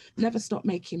 bro, never stop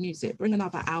making music, bring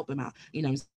another album out, you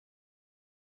know,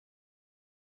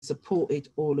 supported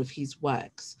all of his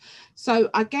works. So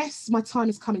I guess my time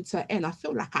is coming to an end. I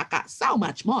feel like I got so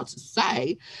much more to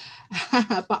say,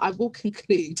 but I will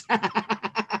conclude.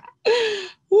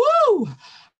 Woo!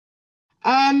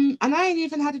 And I ain't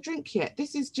even had a drink yet.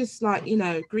 This is just like, you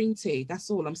know, green tea. That's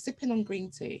all. I'm sipping on green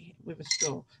tea with a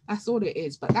straw. That's all it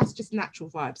is. But that's just natural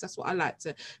vibes. That's what I like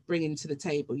to bring into the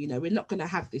table. You know, we're not going to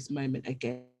have this moment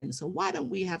again. So why don't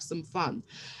we have some fun?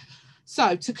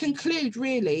 So to conclude,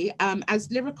 really,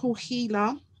 as lyrical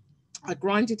healer, I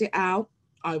grinded it out.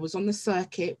 I was on the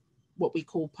circuit, what we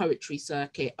call poetry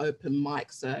circuit, open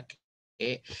mic circuit.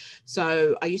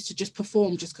 So I used to just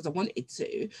perform just because I wanted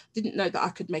to. Didn't know that I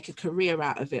could make a career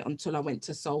out of it until I went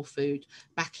to Soul Food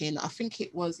back in, I think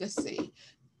it was, let's see,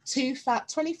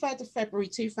 23rd of February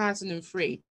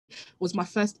 2003 was my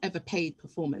first ever paid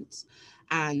performance.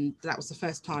 And that was the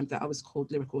first time that I was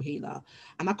called lyrical healer.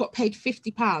 And I got paid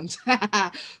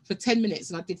 £50 for 10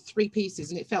 minutes, and I did 3 pieces,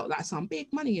 and it felt like some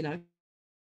big money, you know.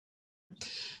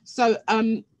 So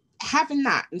having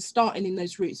that and starting in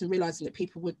those routes and realizing that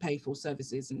people would pay for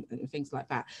services and things like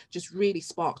that just really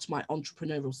sparked my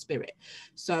entrepreneurial spirit.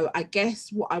 So I guess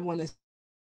what I want to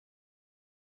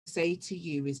say to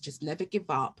you is just never give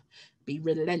up, be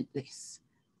relentless,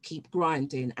 keep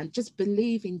grinding, and just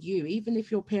believe in you. Even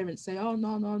if your parents say, oh,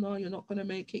 no, no, no, you're not going to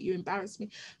make it, you embarrass me.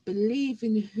 Believe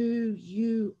in who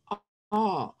you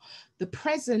are. The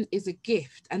present is a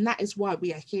gift, and that is why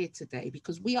we are here today,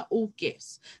 because we are all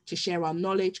gifts to share our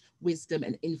knowledge, wisdom,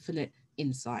 and infinite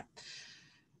insight.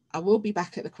 I will be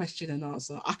back at the question and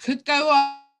answer. I could go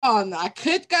on,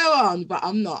 but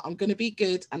I'm not. I'm going to be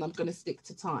good, and I'm going to stick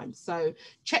to time. So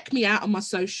check me out on my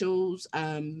socials.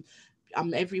 I'm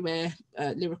everywhere,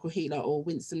 Lyrical Healer or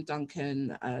Winsome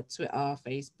Duncan, Twitter,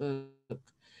 Facebook,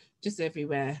 just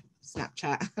everywhere,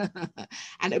 Snapchat.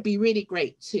 And it'd be really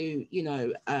great to, you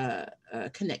know,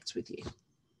 connect with you.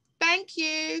 Thank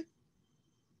you.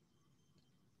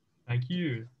 Thank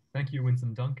you. Thank you,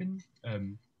 Winsome Duncan.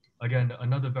 Again,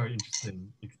 another very interesting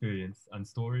experience and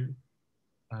story.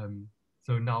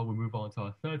 So now we'll move on to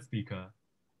our third speaker,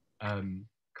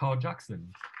 Carl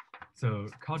Jackson. So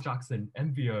Carl Jackson,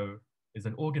 MVO, is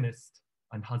an organist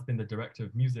and has been the director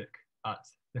of music at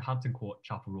the Hampton Court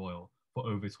Chapel Royal for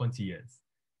over 20 years.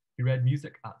 He read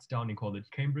music at Downing College,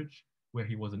 Cambridge, where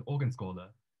he was an organ scholar,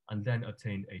 and then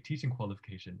obtained a teaching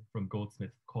qualification from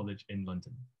Goldsmith College in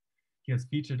London. He has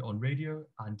featured on radio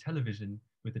and television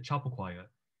with the Chapel Choir,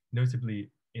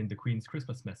 notably in The Queen's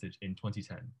Christmas Message in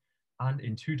 2010, and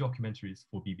in 2 documentaries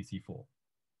for BBC4.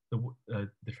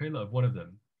 The trailer of one of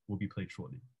them will be played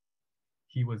shortly.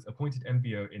 He was appointed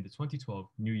MVO in the 2012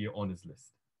 New Year Honours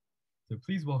List. So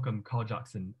please welcome Carl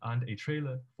Jackson and a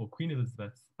trailer for Queen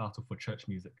Elizabeth's Battle for Church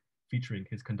Music, featuring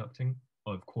his conducting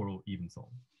of choral evensong.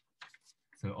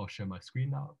 So I'll share my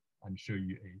screen now and show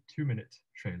you a 2-minute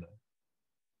trailer.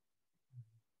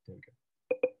 There we go.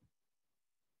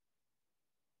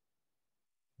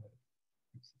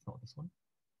 Oops, it's not this one.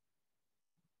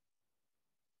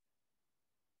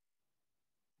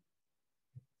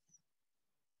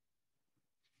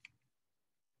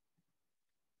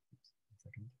 Oops, 1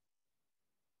 second.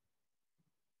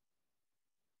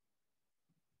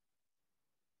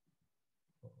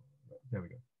 There we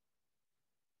go.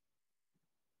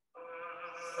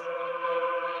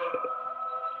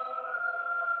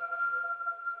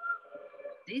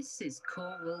 This is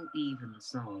Choral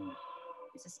Evensong.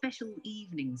 It's a special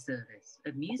evening service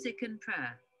of music and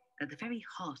prayer at the very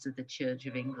heart of the Church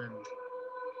of England.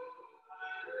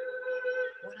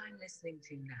 What I'm listening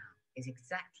to now is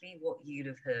exactly what you'd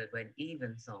have heard when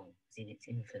Evensong was in its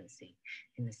infancy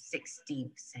in the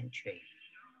 16th century.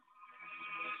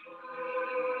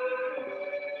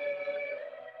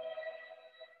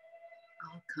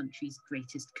 Our country's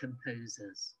greatest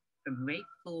composers, from Ralph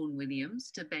Vaughan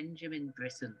Williams to Benjamin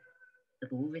Britten,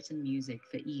 have all written music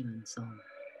for Evensong,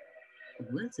 the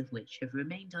words of which have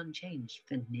remained unchanged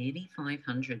for nearly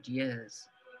 500 years.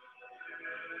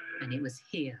 And it was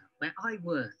here, where I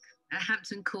work, at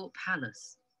Hampton Court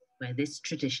Palace, where this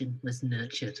tradition was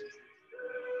nurtured.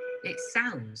 It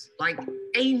sounds like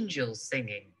angels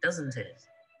singing, doesn't it?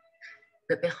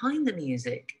 But behind the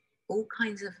music, all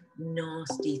kinds of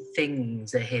nasty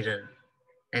things are hidden.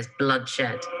 There's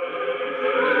bloodshed,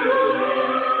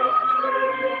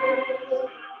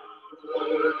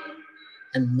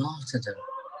 and martyrdom,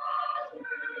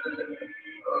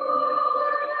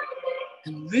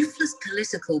 and ruthless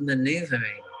political manoeuvring.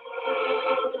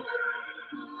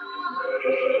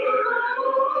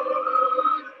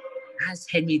 As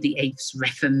Henry VIII's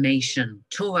Reformation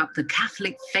tore up the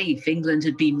Catholic faith England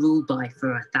had been ruled by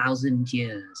for 1,000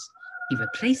 years, he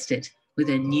replaced it with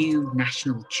a new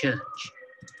national church.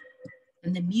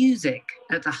 And the music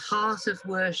at the heart of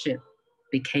worship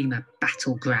became a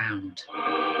battleground,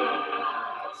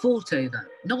 fought over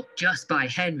not just by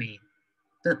Henry,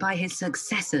 but by his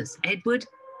successors, Edward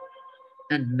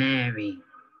and Mary,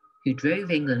 who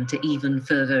drove England to even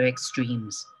further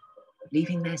extremes,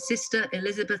 leaving their sister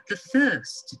Elizabeth I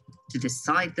to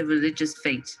decide the religious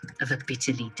fate of a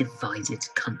bitterly divided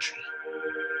country.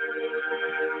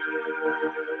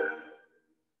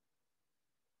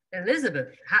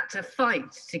 Elizabeth had to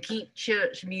fight to keep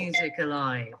church music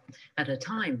alive at a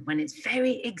time when its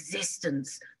very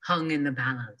existence hung in the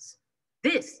balance.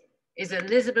 This is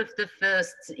Elizabeth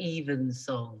I's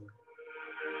Evensong.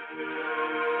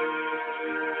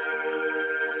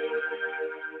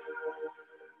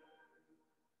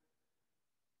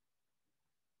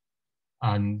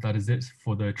 And that is it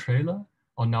for the trailer.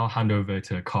 I'll now hand over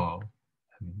to Carl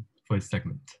for his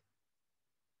segment.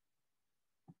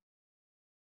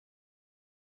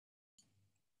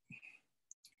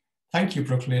 Thank you,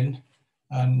 Brooklyn,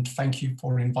 and thank you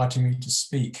for inviting me to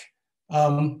speak.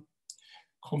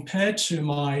 Compared to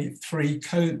my three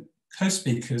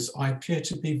co-speakers, I appear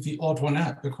to be the odd one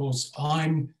out because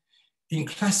I'm in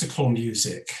classical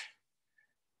music.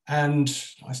 And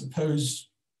I suppose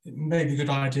it may be a good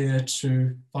idea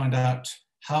to find out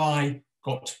how I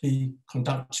got to be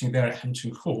conducting there at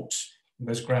Hampton Court in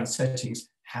those grand settings.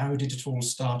 How did it all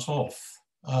start off?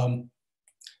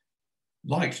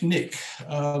 Like Nick,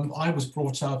 I was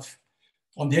brought up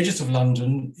on the edges of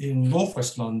London, in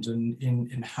northwest London,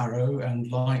 in Harrow,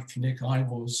 and like Nick, I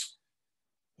was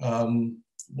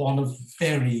one of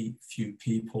very few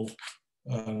people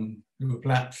who were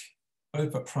Black,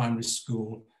 both at primary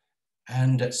school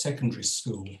and at secondary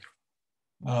school.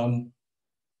 I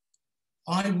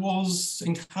was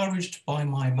encouraged by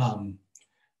my mum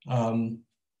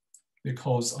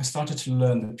because I started to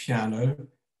learn the piano.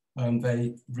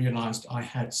 They realized I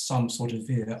had some sort of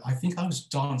ear. I think I was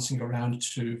dancing around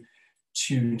to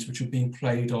tunes which were being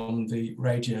played on the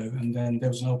radio, and then there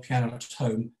was an old piano at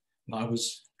home, and I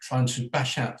was trying to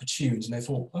bash out the tunes, and they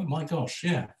thought, oh my gosh,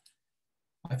 yeah,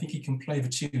 I think he can play the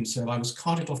tunes. So I was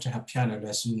carted off to have piano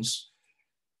lessons,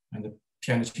 and the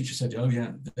piano teacher said, oh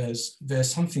yeah, there's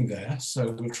something there,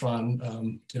 so we'll try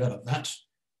and develop that.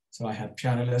 So I had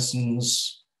piano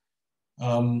lessons.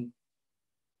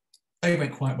 They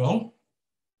went quite well.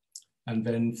 And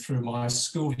then through my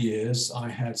school years, I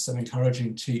had some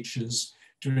encouraging teachers.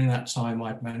 During that time,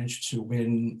 I'd managed to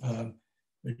win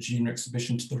a junior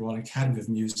exhibition to the Royal Academy of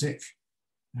Music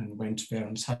and went there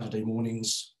on Saturday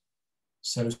mornings.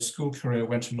 So school career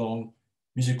went along,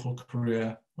 musical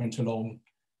career went along.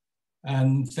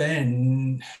 And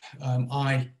then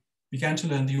I began to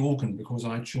learn the organ because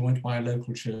I joined my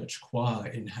local church choir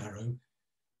in Harrow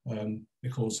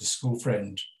because a school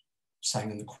friend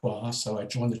sang in the choir. So I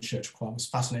joined the church choir, was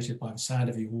fascinated by the sound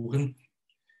of the organ,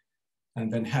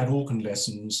 and then had organ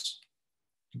lessons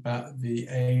about the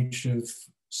age of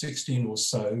 16 or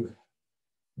so.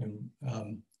 When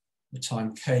the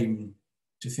time came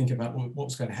to think about what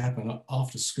was going to happen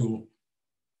after school,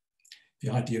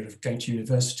 the idea of going to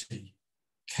university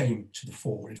came to the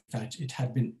fore. In fact, it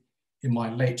had been in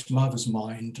my late mother's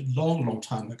mind a long, long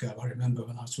time ago. I remember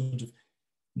when I was sort of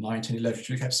 19, 11,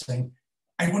 she kept saying,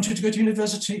 I wanted to go to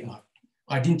university. And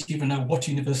I didn't even know what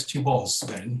university was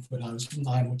then, when I was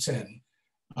 9 or 10.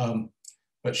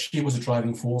 But she was a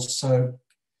driving force. So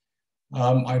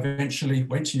I eventually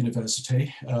went to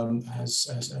university.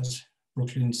 As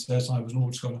Brooklyn says, I was an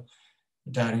old scholar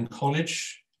down in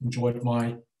college, enjoyed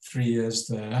my 3 years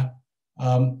there.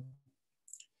 I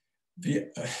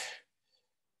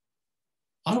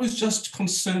was just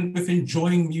concerned with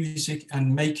enjoying music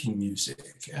and making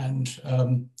music. And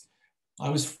I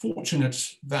was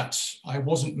fortunate that I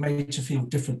wasn't made to feel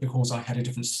different because I had a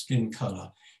different skin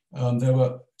color. There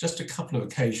were just a couple of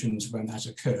occasions when that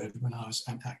occurred when I was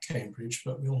at Cambridge,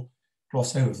 but we'll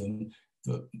gloss over them.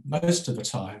 But most of the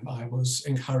time I was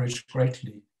encouraged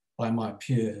greatly by my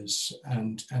peers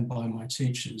and by my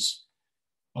teachers.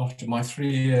 After my 3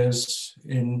 years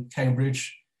in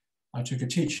Cambridge, I took a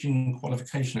teaching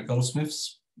qualification at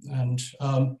Goldsmiths, and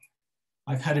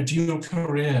I've had a dual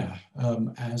career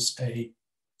as a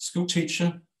school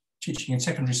teacher, teaching in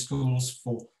secondary schools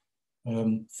for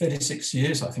 36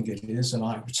 years, I think it is, and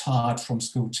I retired from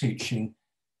school teaching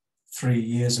 3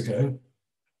 years ago.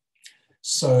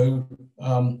 So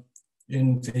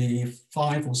in the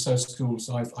 5 or so schools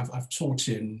I've taught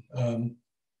in,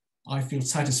 I feel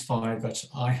satisfied that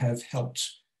I have helped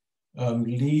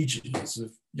legions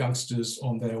of youngsters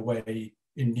on their way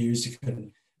in music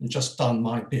and just done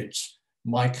my bit.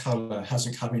 My colour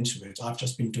hasn't come into it. I've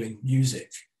just been doing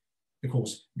music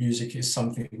because music is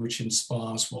something which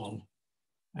inspires one.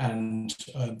 And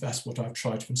that's what I've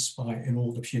tried to inspire in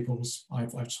all the pupils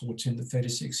I've taught in the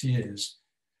 36 years.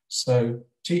 So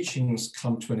teaching's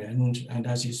come to an end. And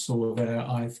as you saw there,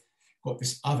 I've got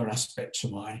this other aspect to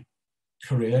my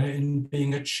career in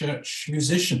being a church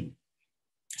musician.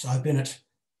 So I've been at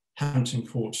Hampton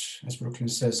Court, as Brooklyn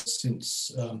says,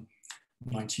 since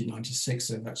 1996,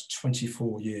 and that's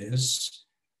 24 years.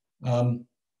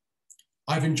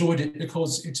 I've enjoyed it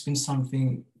because it's been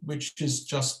something which has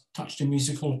just touched a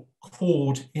musical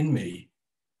chord in me.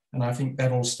 And I think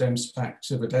that all stems back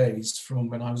to the days from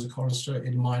when I was a chorister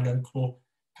in my local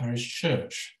parish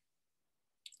church.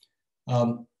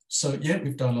 So yeah,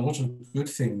 we've done a lot of good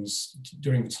things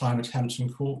during the time at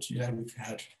Hampton Court. Yeah, we've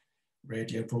had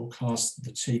radio broadcasts,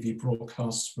 the TV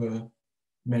broadcasts were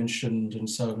mentioned and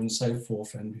so on and so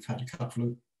forth. And we've had a couple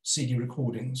of CD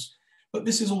recordings, but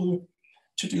this is all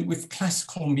to do with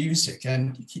classical music.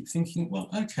 And you keep thinking, well,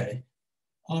 okay,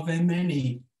 are there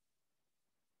many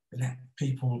Black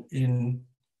people in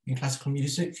classical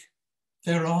music?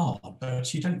 There are,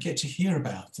 but you don't get to hear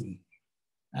about them.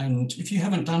 And if you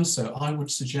haven't done so, I would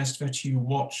suggest that you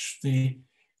watch the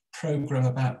program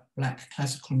about Black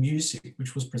classical music,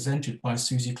 which was presented by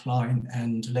Susie Klein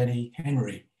and Lenny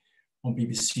Henry on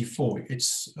BBC4.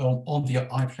 It's on the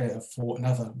iPlayer for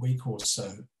another week or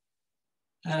so.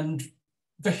 And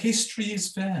the history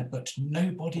is there, but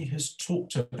nobody has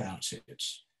talked about it.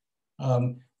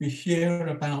 We hear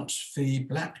about the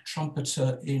Black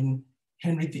trumpeter in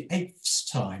Henry VIII's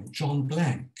time, John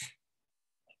Blank.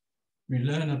 We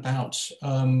learn about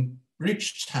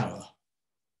Bridge Tower,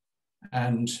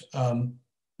 and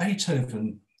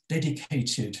Beethoven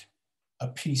dedicated a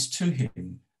piece to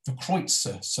him, the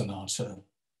Kreutzer Sonata,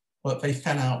 but they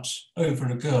fell out over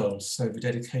a girl, so the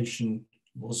dedication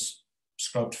was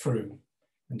scrubbed through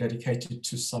and dedicated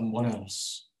to someone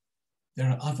else. There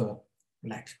are other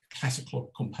Black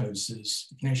classical composers,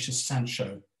 Ignatius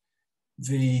Sancho.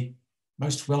 The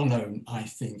most well-known, I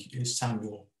think, is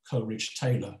Samuel Coleridge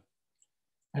Taylor,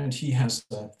 and he has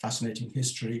a fascinating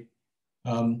history.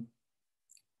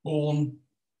 Born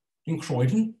in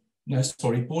Croydon,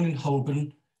 born in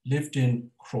Holborn, lived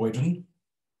in Croydon,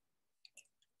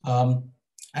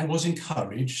 and was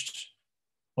encouraged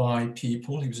by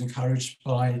people. He was encouraged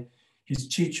by his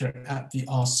teacher at the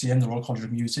RCM, the Royal College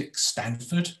of Music,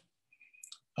 Stanford,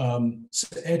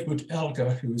 Sir Edward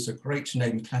Elgar, who is a great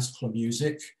name in classical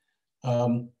music.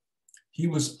 He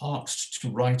was asked to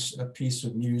write a piece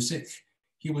of music.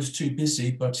 He was too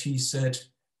busy, but he said,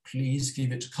 please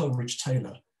give it to Coleridge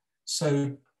Taylor.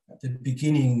 So at the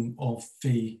beginning of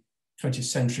the 20th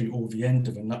century, or the end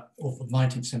of the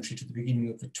 19th century to the beginning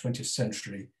of the 20th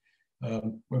century,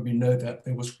 when we know that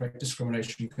there was great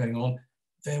discrimination going on,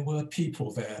 there were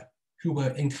people there who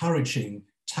were encouraging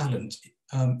talent,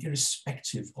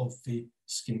 irrespective of the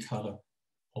skin color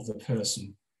of the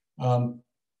person.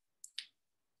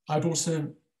 I'd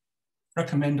also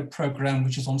recommend a program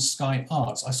which is on Sky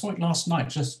Arts. I saw it last night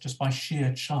just by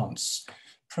sheer chance.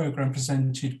 Program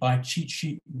presented by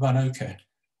Chichi Wanoke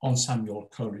on Samuel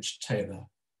Coleridge Taylor.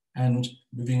 And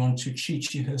moving on to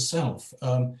Chichi herself,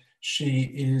 She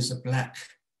is a Black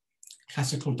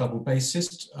classical double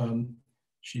bassist.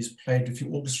 She's played with the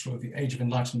orchestra of the Age of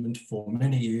Enlightenment for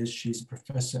many years. She's a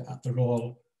professor at the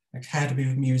Royal Academy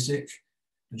of Music.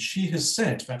 And she has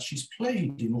said that she's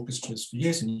played in orchestras for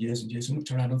years and years and years and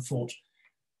looked around and thought,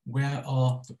 where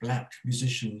are the Black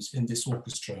musicians in this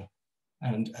orchestra?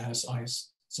 And as I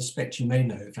suspect you may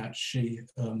know, that she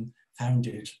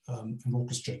founded an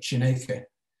orchestra, Chineke,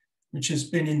 which has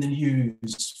been in the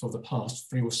news for the past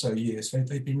 3 or so years.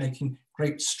 They've been making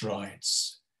great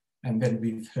strides. And then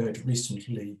we've heard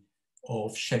recently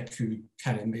of Sheku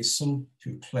Kane-Mason,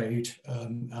 who played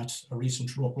at a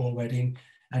recent royal wedding,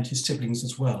 and his siblings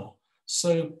as well.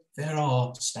 So there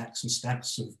are stacks and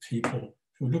stacks of people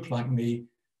who look like me,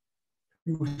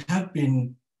 who have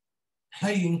been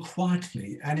playing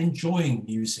quietly and enjoying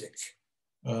music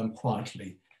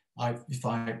quietly. If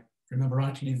I remember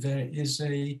rightly, there is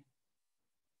a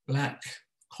Black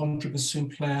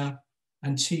contrabassoon player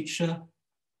and teacher,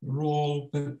 Royal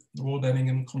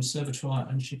Birmingham Conservatoire,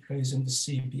 and she plays in the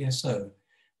CBSO.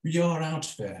 We are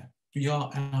out there,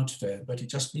 but it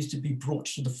just needs to be brought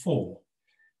to the fore.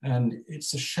 And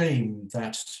it's a shame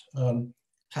that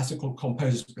classical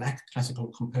composers, Black classical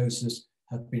composers,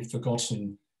 have been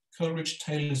forgotten. Coleridge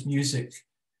Taylor's music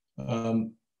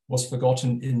was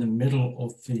forgotten in the middle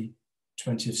of the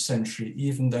 20th century,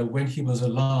 even though when he was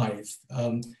alive,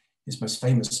 his most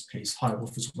famous piece,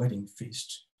 Hiawatha's Wedding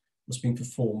Feast, was being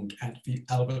performed at the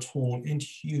Albert Hall in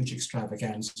huge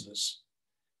extravaganzas.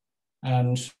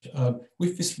 And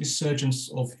with this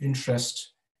resurgence of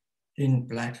interest in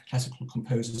Black classical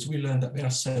composers, we learned that there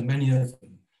are so many of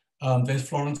them. There's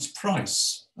Florence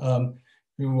Price,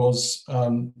 who was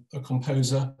a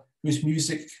composer whose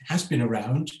music has been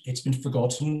around, it's been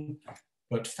forgotten,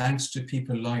 but thanks to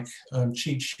people like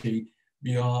Chi-Chi,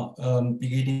 we are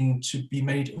beginning to be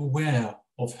made aware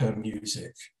of her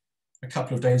music. A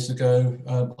couple of days ago,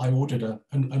 I ordered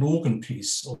an organ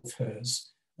piece of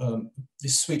hers,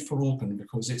 this suite for organ,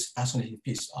 because it's a fascinating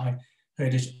piece. I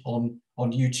heard it on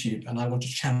YouTube and I want to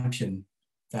champion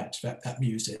that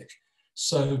music.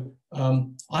 So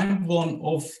I'm one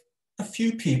of a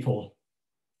few people,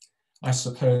 I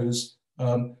suppose,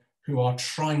 who are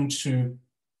trying to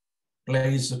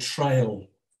blaze a trail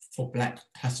for Black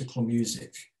classical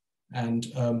music. And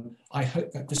I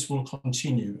hope that this will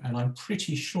continue. And I'm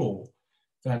pretty sure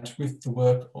that with the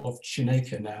work of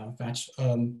Chineke now, that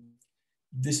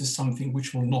this is something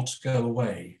which will not go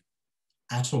away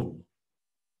at all.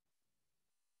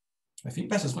 I think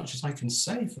that's as much as I can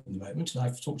say for the moment.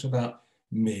 I've talked about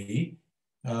me.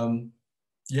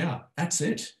 Yeah, that's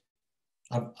it.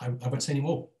 I won't say any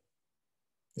more.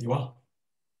 There you are.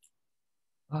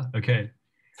 Okay.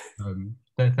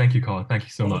 Thank you, Carl. Thank you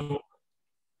so much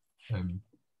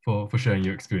for sharing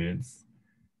your experience.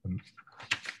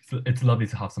 It's lovely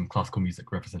to have some classical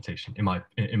music representation, in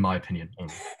my opinion.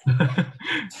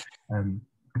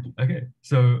 Okay,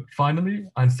 so finally,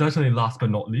 and certainly last but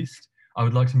not least, I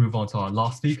would like to move on to our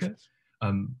last speaker,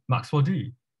 Maxwell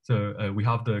D. So we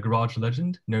have the garage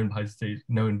legend, known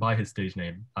by his stage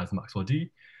name as Maxwell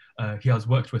D. He has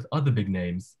worked with other big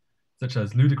names, such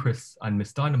as Ludacris and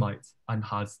Miss Dynamite, and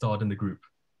has starred in the group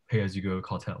Pay As You Go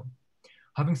Cartel.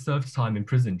 Having served time in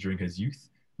prison during his youth,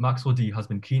 Maxwell D has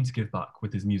been keen to give back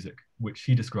with his music, which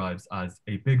he describes as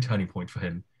a big turning point for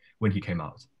him when he came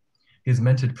out. He has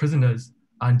mentored prisoners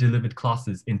and delivered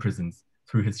classes in prisons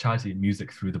through his charity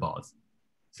Music Through the Bars.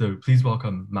 So please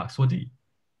welcome Maxwell D.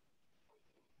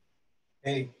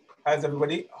 Hey, how's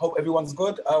everybody? Hope everyone's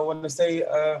good. I want to say,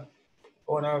 I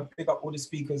want to pick up all the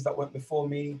speakers that went before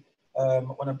me. I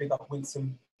want to pick up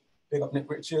Winsome, big up Nick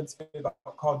Richards, big up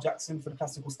Carl Jackson for the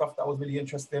classical stuff. That was really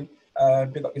interesting.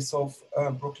 Big up yourself,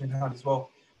 Brooklyn Hound as well.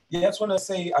 Yeah, I just want to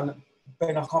say, and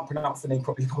Ben, I can't pronounce the name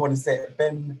properly. I want to say it.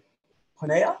 Ben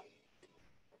Honea?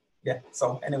 Yeah,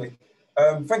 so anyway,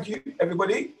 thank you,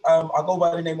 everybody. I go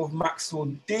by the name of Maxwell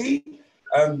D.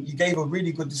 You gave a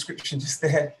really good description just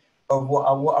there of what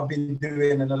I've been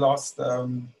doing in the last,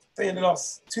 say in the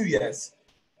last 2 years.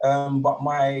 But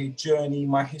my journey,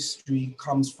 my history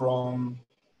comes from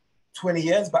 20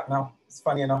 years back now. It's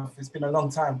funny enough, it's been a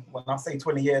long time. When I say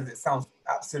 20 years, it sounds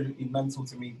absolutely mental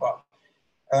to me, but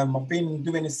I've been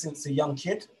doing this since a young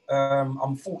kid.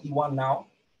 I'm 41 now,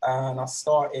 and I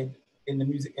started in the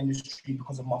music industry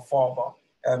because of my father.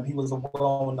 He was a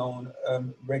well-known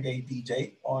reggae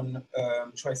DJ on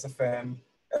Choice FM,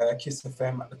 Kiss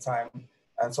FM at the time.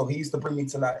 And so he used to bring me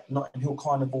to like Notting Hill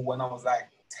Carnival when I was like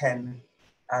 10.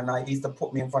 And he used to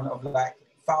put me in front of like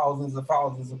thousands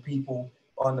of people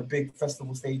on the big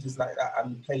festival stages like that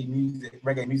and play music,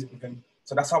 reggae music with him.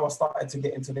 So that's how I started to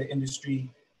get into the industry.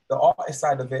 the artist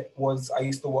side of it was I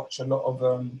used to watch a lot of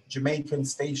Jamaican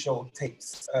stage show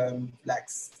tapes, like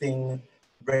Sting,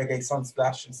 Reggae,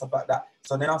 Sunsplash and stuff like that.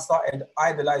 So then I started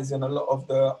idolizing a lot of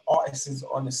the artists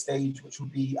on the stage, which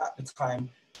would be at the time,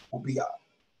 would be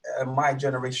my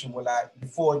generation were like,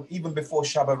 even before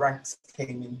Shabba Ranks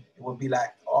came in, it would be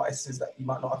like artists that you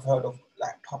might not have heard of,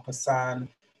 like Papa San,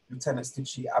 Lieutenant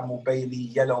Stitchie, Admiral Bailey,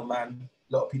 Yellow Man,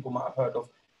 a lot of people might have heard of.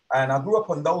 And I grew up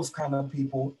on those kind of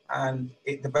people, and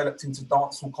it developed into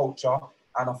dancehall culture.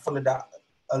 And I followed that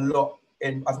a lot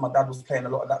as my dad was playing a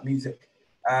lot of that music.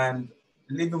 And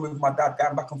living with my dad,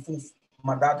 going back and forth,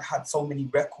 my dad had so many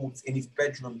records in his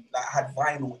bedroom, like had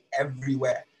vinyl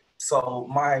everywhere. So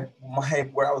my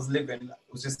where I was living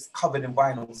was just covered in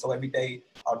vinyl. So every day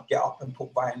I'd get up and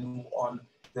put vinyl on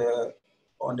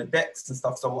the decks and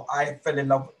stuff. So I fell in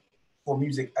love for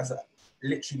music as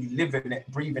literally living it,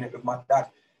 breathing it with my dad.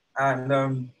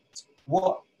 And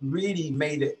what really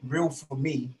made it real for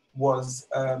me was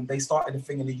they started a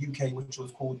thing in the UK which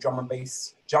was called drum and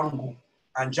bass jungle,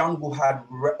 and jungle had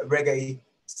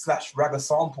reggae/ragga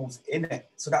samples in it,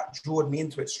 so that drew me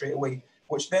into it straight away,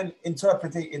 which then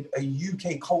interpreted a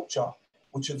UK culture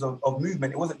which is of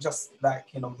movement. It wasn't just like,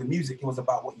 you know, the music, it was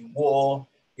about what you wore,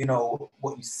 you know,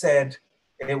 what you said.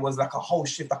 It was like a whole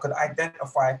shift. I could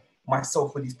identify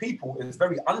myself with these people. It was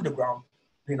very underground.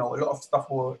 You know, a lot of stuff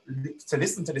to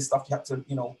listen to this stuff, you had to,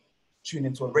 you know, tune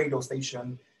into a radio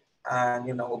station and,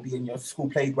 you know, be in your school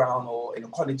playground or in the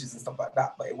colleges and stuff like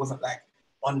that. But it wasn't like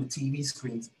on the TV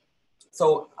screens.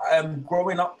 So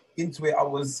growing up into it, I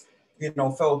was, you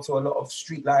know, fell to a lot of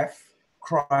street life,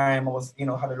 crime. I was, you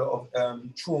know, had a lot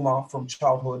of trauma from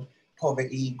childhood,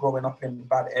 poverty, growing up in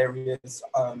bad areas,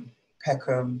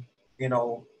 Peckham, you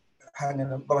know,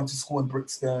 going to school in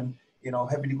Brixton, you know,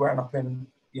 heavily growing up in,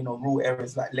 you know, rural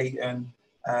areas like Leighton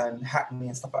and Hackney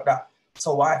and stuff like that.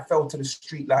 So I fell to the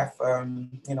street life.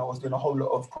 You know, I was doing a whole lot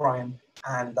of crime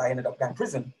and I ended up going to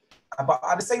prison. But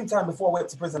at the same time, before I went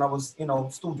to prison, I was, you know,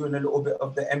 still doing a little bit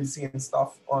of the MC and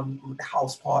stuff on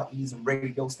house parties and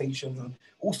radio stations and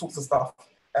all sorts of stuff.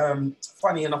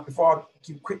 Funny enough, before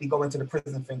I quickly go into the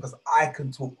prison thing, because I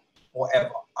can talk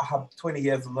whatever. I have 20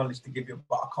 years of knowledge to give you,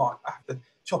 but I can't. I have to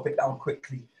chop it down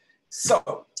quickly.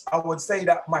 So I would say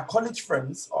that my college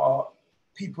friends are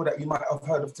people that you might have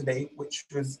heard of today, which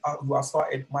was who I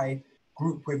started my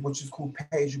group with, which is called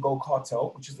Pay As You Go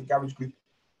Cartel, which is the garage group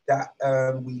that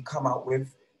we come out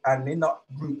with. And in that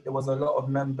group, there was a lot of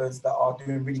members that are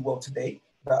doing really well today,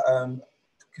 that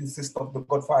consist of the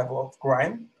godfather of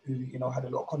grime, who, you know, had a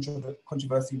lot of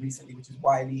controversy recently, which is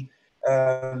Wiley,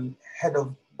 head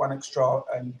of One Extra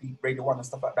and the Radio 1 and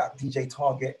stuff like that, DJ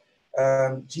Target,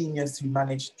 Genius, who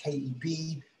managed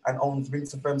KEB and owns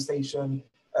Rinse FM station,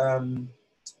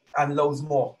 and loads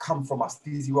more come from us,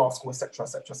 Dizzy Rascal, etc.,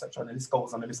 etc., etc., and the list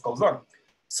goes on and the list goes on.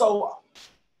 So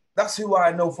that's who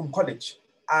I know from college.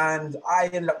 And I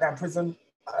ended up down prison,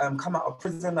 come out of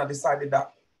prison. I decided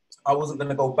that I wasn't going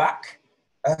to go back.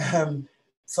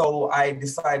 So I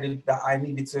decided that I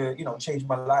needed to, you know, change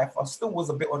my life. I still was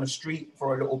a bit on the street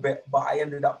for a little bit, but I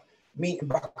ended up meeting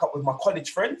back up with my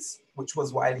college friends, which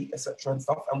was Wiley, etc. and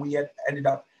stuff. And we ended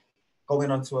up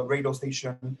going onto a radio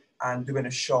station and doing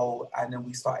a show. And then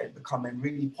we started becoming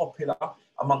really popular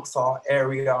amongst our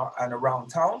area and around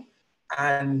town.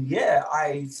 And yeah,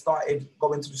 I started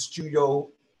going to the studio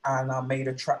and I made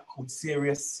a track called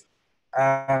Serious.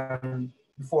 And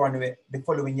before I knew it, the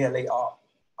following year later,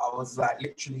 I was like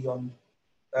literally on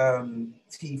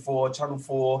T4, Channel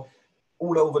 4,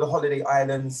 all over the holiday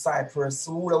islands, Cyprus,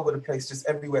 all over the place, just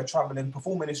everywhere, traveling,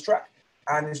 performing this track.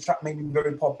 And this track made me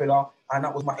very popular. And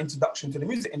that was my introduction to the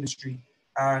music industry.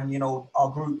 And, you know, our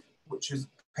group, which is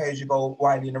Pay As You Go,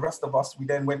 Wiley, and the rest of us, we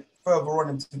then went further on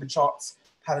into the charts,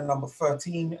 had a number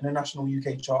 13 in the national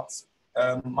UK charts.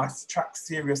 My track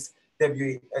Serious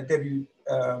debut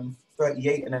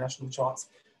 38 in the national charts.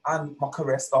 And my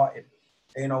career started.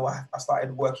 You know, I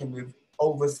started working with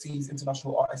overseas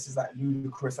international artists like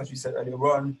Ludacris, as you said earlier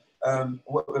on,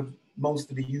 worked with most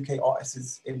of the UK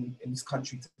artists in this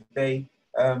country today.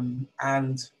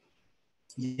 And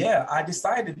yeah, I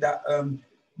decided that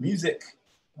music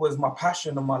was my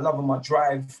passion and my love and my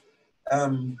drive.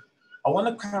 I want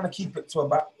to kind of keep it to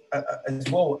about, as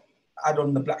well, add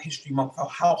on the Black History Month,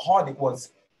 how hard it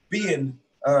was being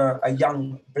a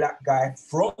young Black guy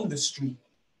from the street,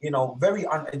 you know, very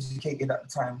uneducated at the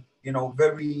time, you know,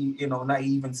 very, you know,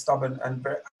 naive and stubborn and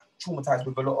very traumatized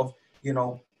with a lot of, you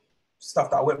know, stuff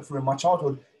that I went through in my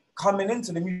childhood. Coming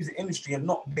into the music industry and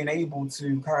not being able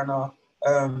to kind of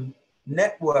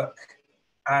network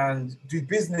and do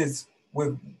business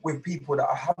with people that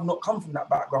have not come from that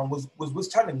background was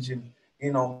challenging.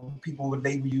 you know, people would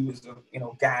label you as a, you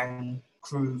know, gang,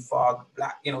 crew, fog,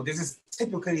 black, you know, this is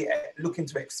typically looking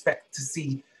to expect to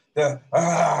see the,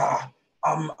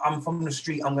 I'm from the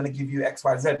street, I'm gonna give you X,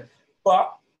 Y, Z.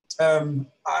 But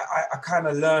I kind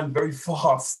of learned very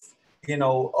fast, you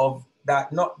know, of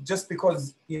that, not just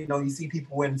because, you know, you see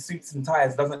people in suits and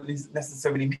ties doesn't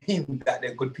necessarily mean that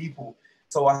they're good people.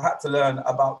 So I had to learn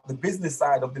about the business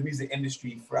side of the music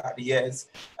industry throughout the years.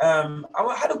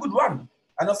 I had a good run.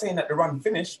 I'm not saying that the run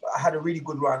finished, but I had a really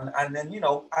good run. And then, you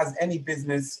know, as any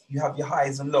business, you have your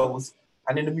highs and lows.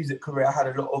 And in the music career, I had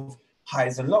a lot of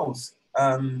highs and lows.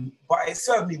 But it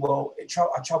served me well.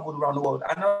 I traveled around the world.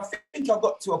 And I think I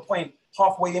got to a point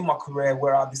halfway in my career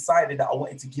where I decided that I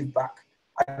wanted to give back.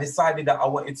 I decided that I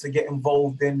wanted to get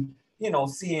involved in, you know,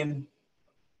 seeing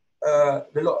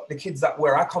the kids that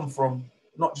where I come from,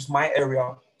 not just my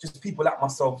area, just people like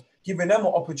myself, giving them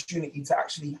an opportunity to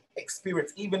actually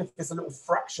experience, even if it's a little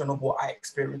fraction of what I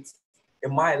experienced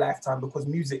in my lifetime, because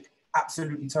music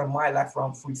absolutely turned my life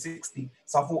around 360.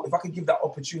 So I thought if I could give that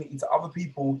opportunity to other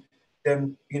people,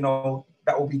 then, you know,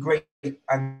 that will be great.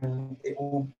 And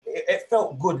it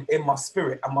felt good in my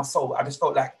spirit and my soul. I just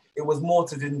felt like it was more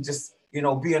to than just, you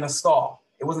know, being a star.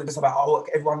 It wasn't just about, oh,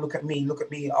 everyone look at me,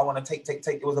 I want to take.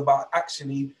 It was about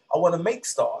actually, I want to make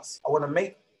stars. I want to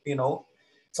make, you know.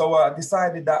 So I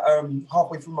decided that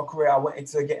halfway through my career, I wanted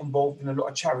to get involved in a lot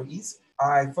of charities.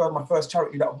 My first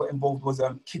charity that I got involved was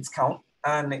Kids Count.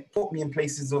 And it put me in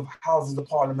places of Houses of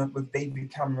Parliament with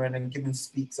David Cameron and giving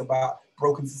speaks about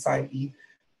broken society.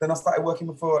 Then I started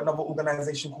working for another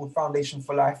organization called Foundation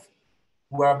for Life,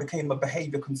 where I became a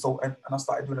behavior consultant and I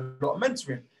started doing a lot of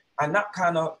mentoring. And that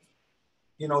kind of,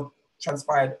 you know,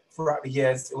 transpired throughout the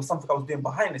years. It was something I was doing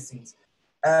behind the scenes.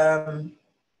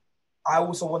 I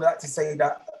also would like to say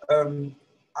that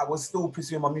I was still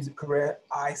pursuing my music career.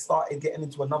 I started getting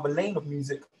into another lane of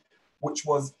music, which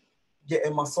was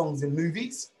getting my songs in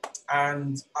movies.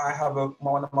 And I have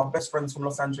one of my best friends from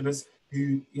Los Angeles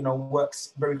who, you know,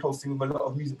 works very closely with a lot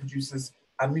of music producers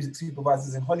and music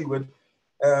supervisors in Hollywood,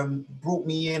 brought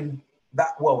me in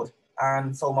that world.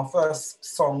 And so my first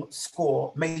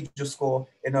major score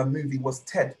in a movie was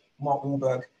Ted, Mark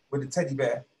Wahlberg, with the teddy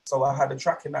bear. So I had a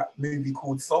track in that movie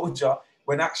called Soldier,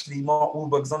 when actually Mark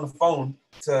Wahlberg's on the phone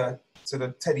to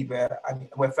the teddy bear, and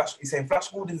he's saying Flash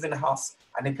Gordon's in the house,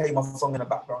 and they play my song in the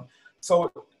background.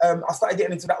 So I started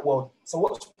getting into that world. So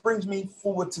what brings me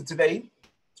forward to today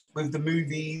with the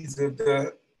movies, with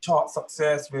the chart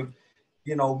success, with,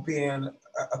 you know, being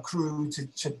a crew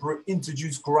to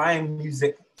introduce grime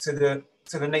music to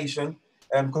the nation,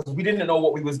 because we didn't know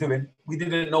what we was doing. We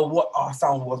didn't know what our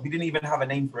sound was. We didn't even have a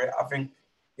name for it. I think,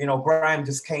 you know, grime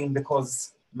just came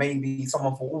because maybe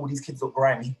someone thought, oh, these kids look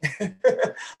grimy.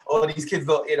 Or these kids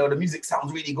look, you know, the music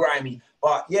sounds really grimy.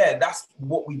 But yeah, that's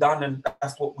what we done and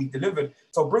that's what we delivered.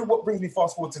 So what brings me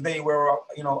fast forward today, where,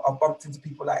 you know, I bumped into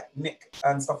people like Nick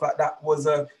and stuff like that, was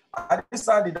I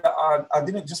decided that I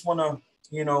didn't just want to,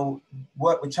 you know,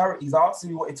 work with charities. I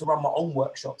actually wanted to run my own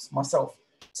workshops myself.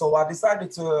 So I decided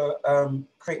to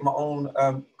create my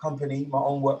own company, my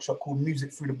own workshop called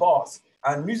Music Through the Bars.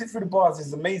 And Music Through the Bars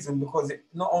is amazing because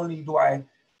not only do I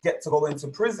get to go into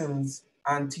prisons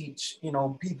and teach, you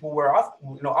know, people where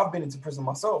I've been into prison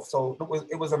myself. So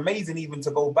it was amazing even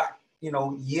to go back, you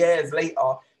know, years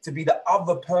later to be the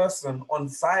other person on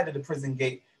side of the prison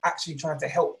gate, actually trying to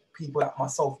help people like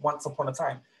myself once upon a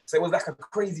time. So it was like a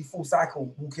crazy full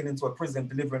cycle walking into a prison,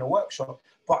 delivering a workshop.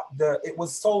 But it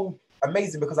was so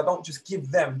amazing because I don't just give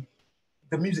them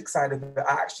the music side of it,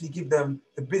 I actually give them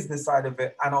the business side of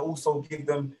it. And I also give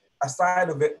them a side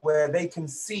of it where they can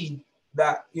see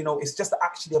that, you know, it's just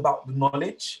actually about the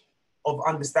knowledge of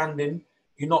understanding.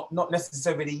 You're not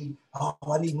necessarily, oh,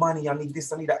 I need money, I need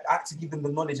this, I need that. I actually give them the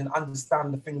knowledge and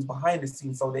understand the things behind the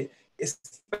scenes. So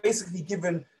it's basically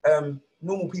giving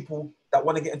normal people that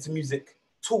want to get into music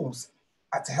tools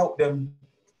to help them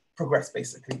progress,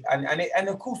 basically. And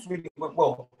of course, really went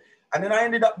well. And then I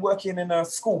ended up working in a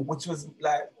school, which was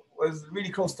really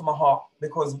close to my heart,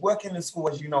 because working in school,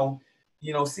 as you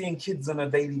know, seeing kids on a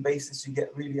daily basis, you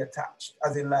get really attached,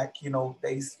 as in like, you know,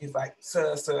 it's like,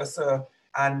 sir,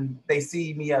 and they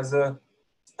see me as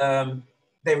they're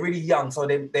really young, so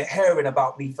they're hearing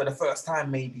about me for the first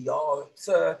time, maybe. Oh,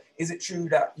 sir, is it true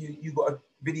that you got a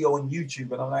video on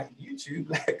YouTube? And I'm like, YouTube?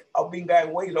 Like, I've been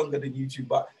going way longer than YouTube,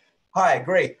 but hi,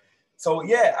 great. So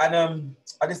yeah, and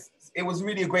it was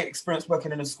really a great experience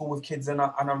working in a school with kids, and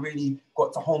I really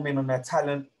got to home in on their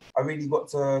talent. I really got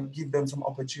to give them some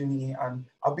opportunity, and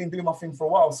I've been doing my thing for a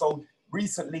while. So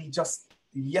recently, just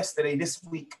yesterday, this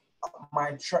week,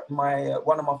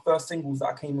 one of my first singles that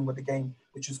I came in with the game,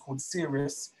 which was called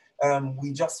Serious,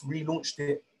 We just relaunched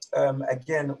it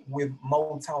again with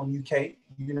Motown UK,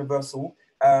 Universal.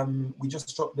 We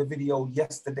just dropped the video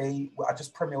yesterday. I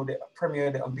just premiered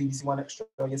it on BBC One Extra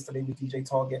yesterday with DJ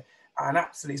Target. And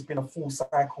absolutely, it's been a full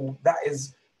cycle. That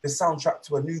is the soundtrack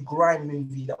to a new grime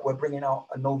movie that we're bringing out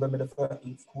on November the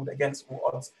 13th called Against All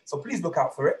Odds. So please look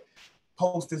out for it.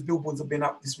 Posters, billboards have been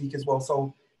up this week as well.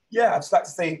 So yeah, I'd just like to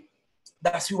say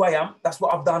that's who I am. That's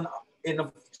what I've done in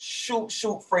a short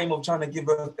frame of trying to give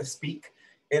a speak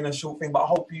in a short thing. But I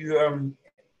hope you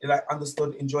like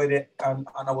understood, enjoyed it, and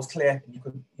I was clear. You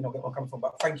could get where I'm coming from.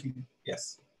 But thank you,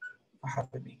 yes, for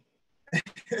having me.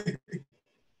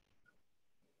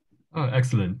 Oh,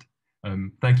 excellent.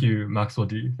 Thank you, Maxwell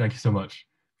D. Thank you so much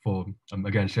for,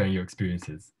 again, sharing your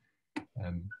experiences.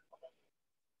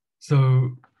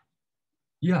 So,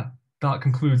 yeah, that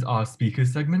concludes our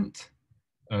speakers segment.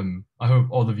 I hope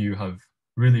all of you have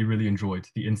really enjoyed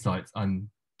the insights and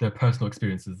their personal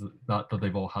experiences that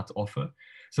they've all had to offer.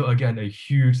 So again, a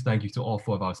huge thank you to all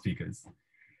 4 of our speakers.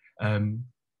 And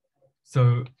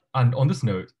on this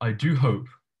note, I do hope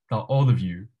that all of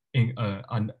you,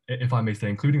 and if I may say,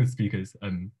 including the speakers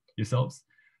yourselves,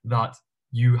 that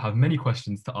you have many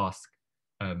questions to ask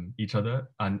each other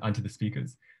and to the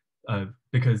speakers,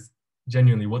 because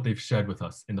genuinely what they've shared with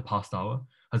us in the past hour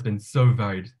has been so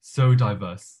varied, so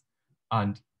diverse,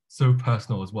 and so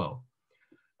personal as well.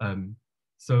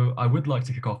 So I would like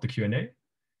to kick off the Q&A.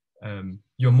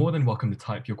 You're more than welcome to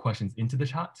type your questions into the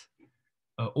chat,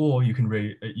 or you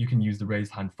can use the raise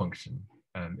hand function.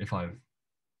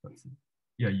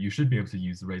 You should be able to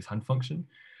use the raise hand function.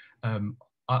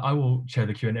 I will chair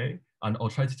the Q&A, and I'll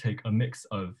try to take a mix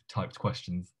of typed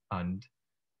questions and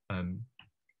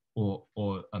or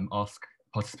ask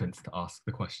participants to ask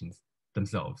the questions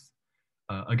themselves.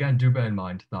 Again, do bear in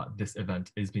mind that this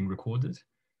event is being recorded,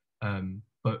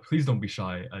 but please don't be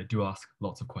shy. Do ask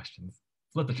lots of questions.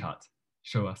 Flood the chat.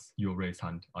 Show us your raise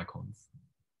hand icons.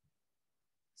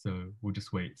 So we'll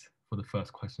just wait for the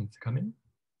first question to come in.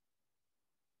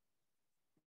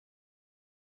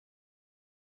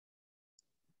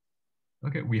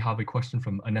 Okay, we have a question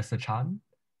from Anessa Chan.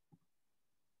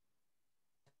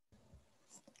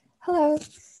 Hello,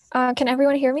 can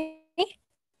everyone hear me?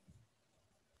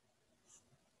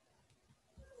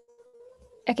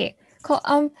 Okay, cool.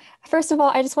 First of all,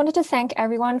 I just wanted to thank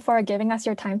everyone for giving us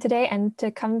your time today and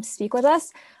to come speak with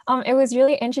us. It was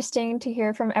really interesting to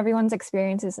hear from everyone's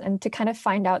experiences and to kind of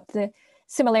find out the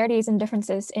similarities and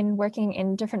differences in working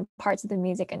in different parts of the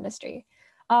music industry.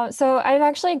 So I've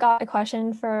actually got a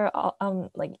question for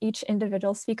like each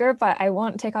individual speaker, but I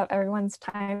won't take up everyone's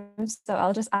time. So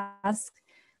I'll just ask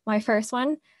my first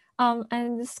one.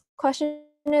 And this question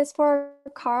is for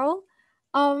Carl.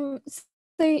 Do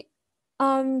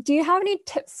you have any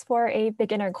tips for a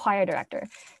beginner choir director?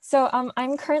 So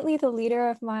I'm currently the leader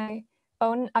of my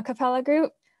own a cappella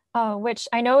group, which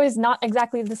I know is not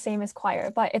exactly the same as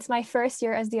choir, but it's my first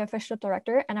year as the official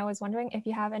director. And I was wondering if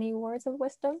you have any words of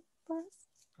wisdom for us?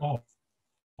 Oh,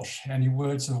 gosh, any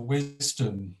words of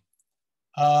wisdom?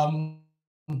 I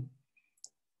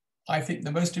think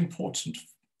the most important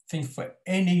thing for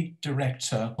any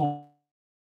director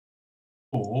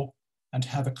and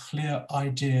have a clear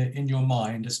idea in your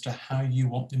mind as to how you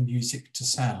want the music to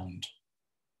sound.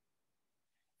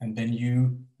 And then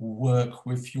you work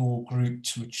with your group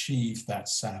to achieve that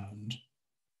sound.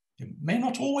 It may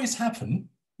not always happen,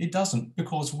 it doesn't,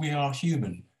 because we are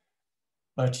human.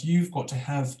 But you've got to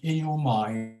have in your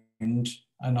mind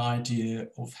an idea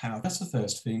of how. That's the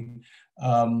first thing.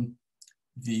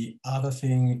 The other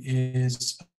thing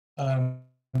is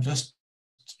just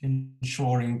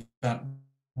ensuring that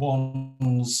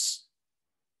one's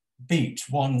beat,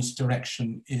 one's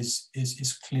direction is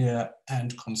clear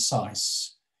and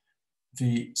concise.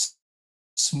 The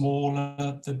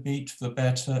smaller the beat, the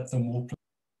better, the more.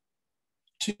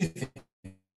 2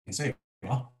 things. There you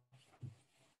are.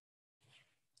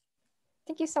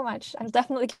 Thank you so much. I'll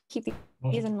definitely keep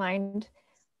these in mind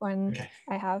when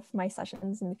I have my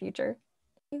sessions in the future.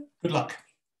 Good luck.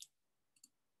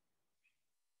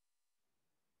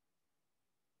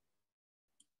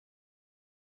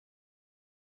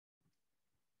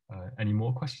 Any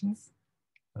more questions?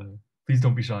 Please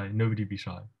don't be shy. Nobody be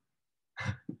shy.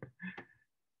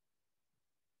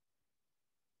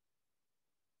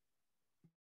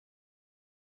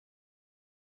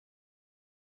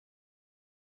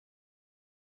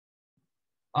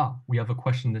 We have a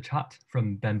question in the chat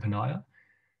from Ben Panaya.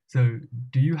 So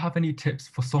do you have any tips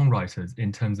for songwriters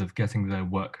in terms of getting their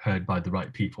work heard by the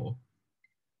right people?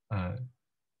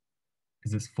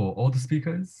 Is this for all the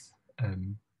speakers?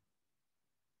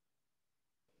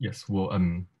 Yes, we'll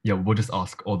yeah, we'll just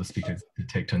ask all the speakers to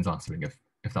take turns answering if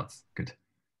that's good.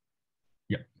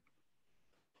 Yeah.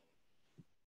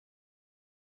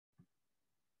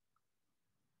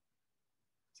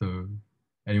 So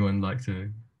anyone like to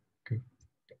go?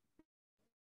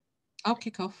 I'll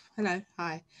kick off. Hello,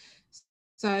 hi.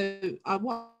 So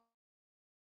what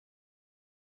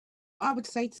I would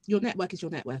say, your network is your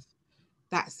net worth.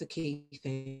 That's the key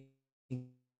thing.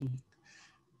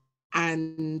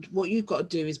 And what you've got to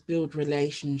do is build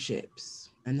relationships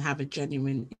and have a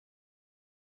genuine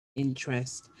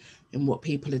interest in what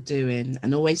people are doing,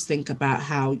 and always think about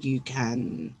how you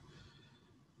can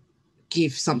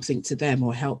give something to them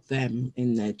or help them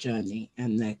in their journey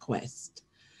and their quest.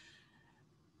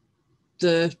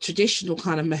 The traditional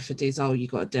kind of method is, oh, you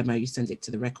got a demo, you send it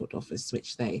to the record office,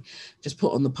 which they just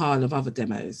put on the pile of other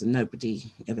demos and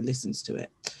nobody ever listens to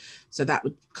it. So that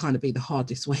would kind of be the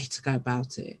hardest way to go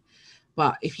about it.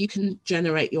 But if you can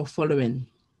generate your following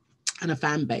and a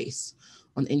fan base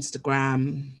on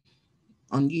Instagram,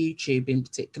 on YouTube in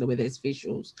particular, where there's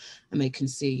visuals and they can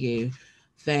see you,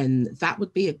 then that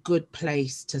would be a good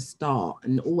place to start.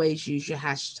 And always use your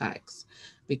hashtags,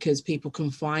 because people can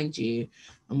find you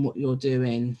and what you're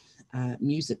doing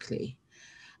musically.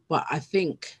 But I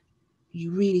think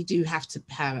you really do have to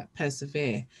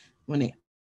persevere when it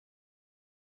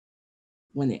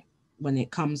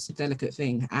comes to delicate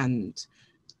thing. And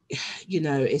you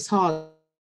know, it's hard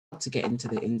to get into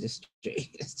the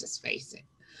industry. Let's just face it.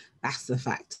 That's the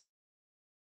fact.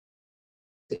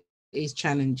 It is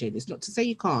challenging. It's not to say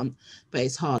you can't, but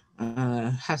it's hard.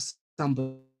 Have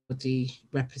somebody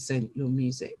represent your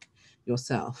music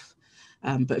yourself.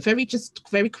 But very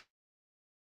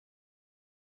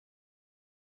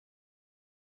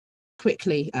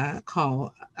quickly,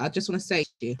 Carl, I just want to say to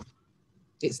you,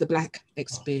 it's the Black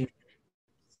experience.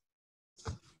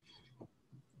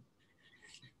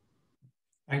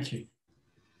 Thank you.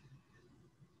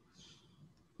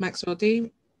 Maxwell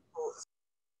D.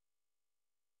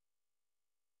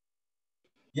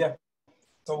 Yeah.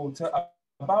 So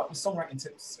about the songwriting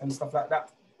tips and stuff like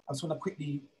that, I just want to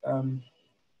quickly,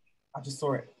 I just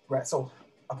saw it, right? So,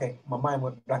 okay, my mind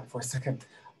went blank for a second.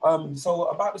 So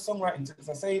about the songwriting tips,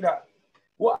 I say that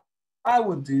what I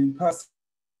would do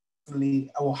personally,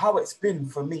 or how it's been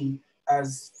for me,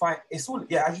 it's all,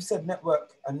 yeah, as you said,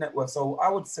 network. So I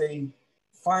would say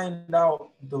find out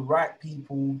the right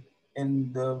people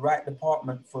in the right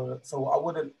department so I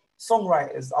wouldn't,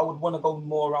 songwriters, I would want to go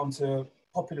more around to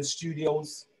popular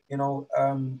studios, you know,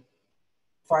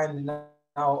 finding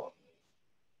out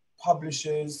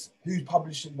publishers, who's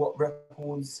publishing what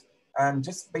records, and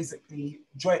just basically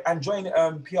join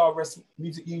PRS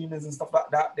music unions and stuff like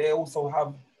that. They also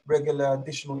have regular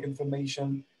additional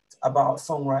information about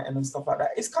songwriting and stuff like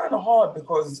that. It's kind of hard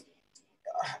because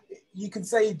you can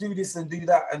say do this and do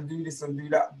that and do this and do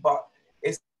that, but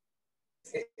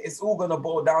it's all gonna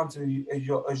boil down to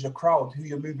as your crowd, who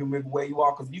you're moving with, where you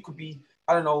are, because you could be,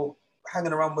 I don't know,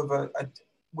 hanging around with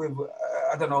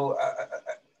I don't know,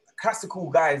 classical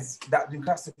guys that do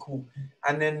classical,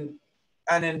 and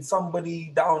then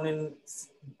somebody down in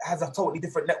has a totally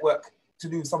different network to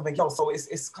do something else. So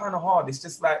it's kind of hard. It's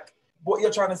just like what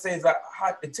you're trying to say is that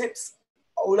the tips,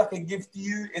 all I can give to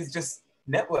you is just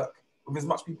network with as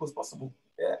much people as possible.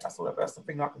 Yeah, that's the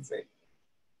thing I can say.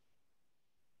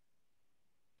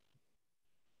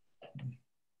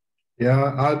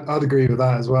 Yeah, I'd agree with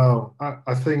that as well.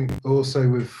 I think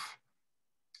also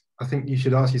I think you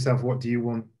should ask yourself, what do you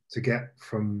want to get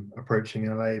from approaching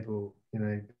a label? You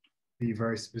know, be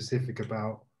very specific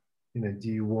about, you know, do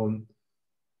you want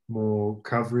more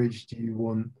coverage? Do you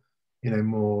want, you know,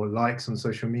 more likes on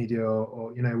social media,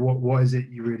 or you know, what is it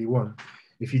you really want?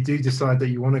 If you do decide that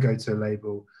you want to go to a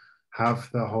label, have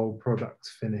the whole product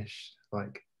finished,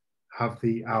 like have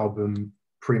the album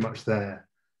pretty much there,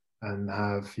 and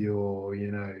have your,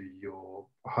 you know, your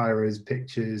hires,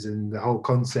 pictures, and the whole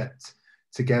concept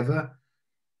together.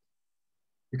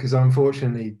 Because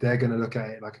unfortunately, they're going to look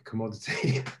at it like a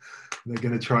commodity. They're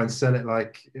going to try and sell it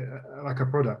like a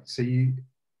product. So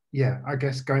yeah, I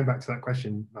guess going back to that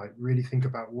question, like really think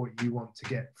about what you want to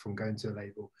get from going to a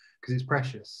label, because it's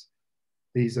precious.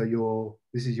 This is your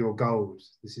gold.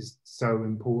 This is so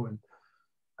important.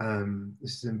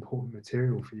 This is important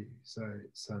material for you. So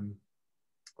it's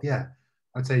yeah,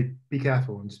 I'd say be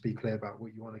careful and just be clear about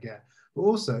what you want to get. But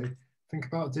also think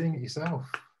about doing it yourself.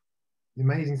 The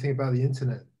amazing thing about the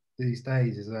internet these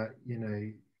days is that, you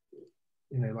know,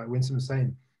 like Winsome was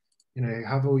saying, you know,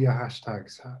 have all your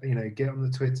hashtags, you know, get on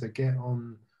the Twitter, get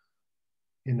on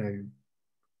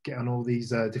all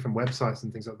these different websites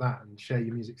and things like that, and share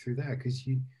your music through there, because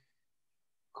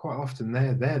quite often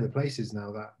they're the places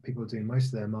now that people are doing most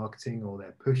of their marketing, or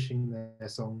they're pushing their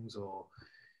songs, or,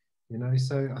 you know,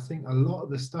 so I think a lot of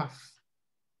the stuff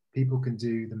people can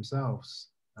do themselves.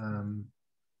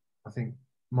 I think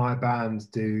my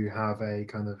band do have a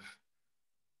kind of,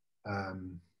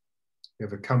 we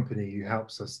have a company who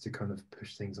helps us to kind of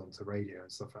push things onto radio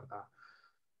and stuff like that.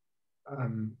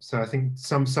 So I think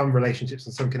some relationships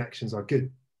and some connections are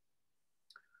good,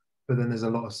 but then there's a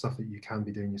lot of stuff that you can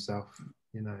be doing yourself,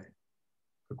 you know,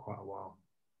 for quite a while.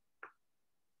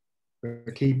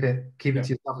 But keep it to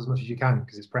yourself as much as you can,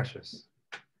 because it's precious.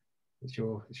 It's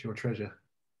your treasure.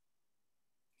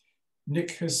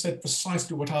 Nick has said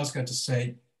precisely what I was going to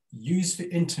say. Use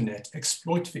the internet,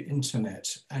 exploit the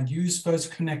internet, and use those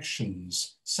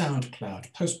connections.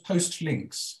 SoundCloud, post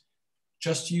links.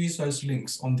 Just use those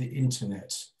links on the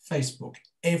internet, Facebook,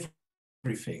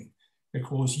 everything,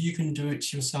 because you can do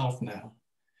it yourself now.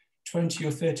 20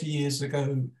 or 30 years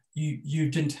ago, you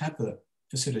didn't have the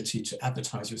facility to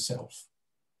advertise yourself,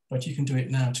 but you can do it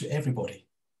now to everybody.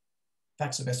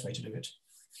 That's the best way to do it.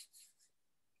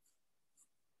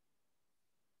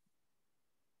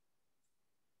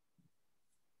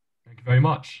 Thank you very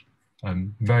much.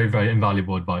 Very, very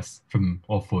invaluable advice from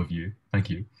all four of you. Thank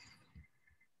you.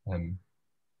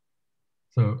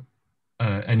 So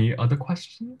any other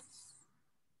questions?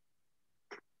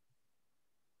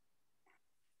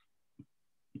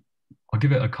 I'll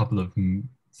give it a couple of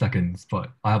seconds,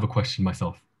 but I have a question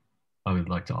myself I would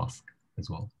like to ask as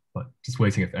well, but just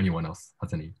waiting if anyone else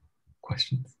has any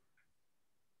questions.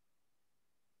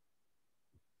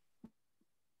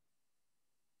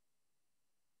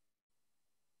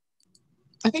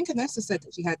 I think Anessa said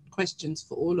that she had questions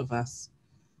for all of us.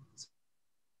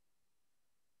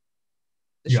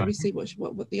 Yeah. Should we see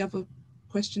what the other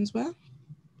questions were?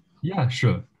 Yeah,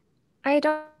 sure. I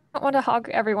don't want to hog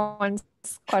everyone's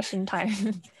question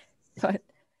time, but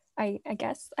I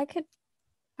guess I could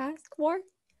ask more.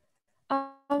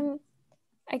 I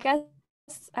guess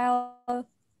I'll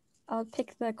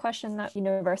pick the question that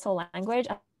universal language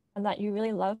and that you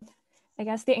really love, I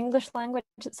guess, the English language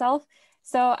itself.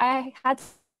 So I had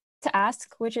to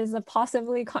ask, which is a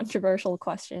possibly controversial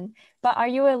question, but are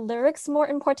you a lyrics more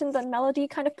important than melody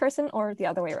kind of person, or the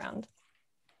other way around?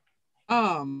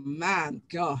 Oh man,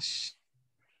 gosh.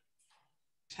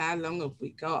 How long have we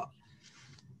got?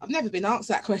 I've never been asked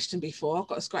that question before. I've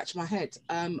got to scratch my head.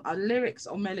 Are lyrics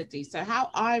or melody? So how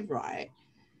I write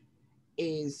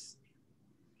is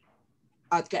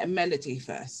I'd get a melody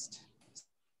first.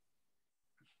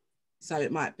 So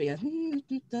it might be a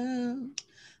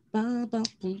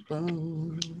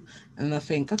and I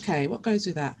think, okay, what goes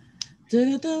with that?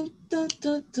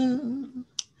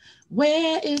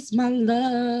 Where is my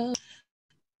love?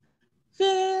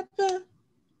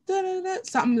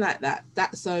 Something like that.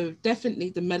 So definitely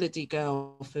the melody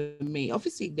girl for me.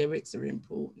 Obviously lyrics are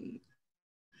important.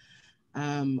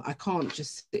 I can't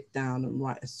just sit down and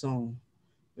write a song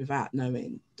without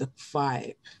knowing the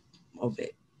vibe of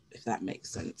it, if that makes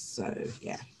sense. So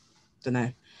yeah, don't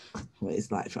know what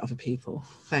it's like for other people.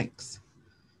 Thanks.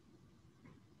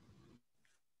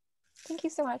 Thank you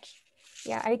so much.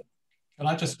 Yeah, Can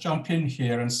I just jump in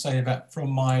here and say that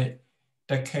from my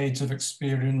decades of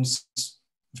experience of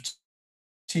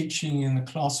teaching in the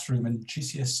classroom and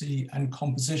GCSE and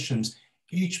compositions,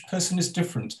 each person is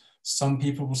different. Some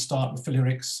people will start with the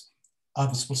lyrics,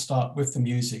 others will start with the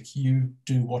music. You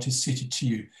do what is suited to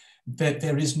you.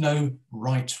 There is no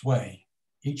right way.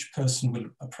 Each person will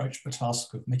approach the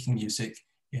task of making music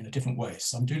in a different way.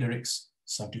 Some do lyrics,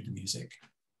 some do the music.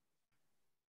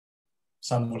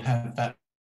 Some will have that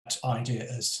idea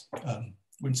as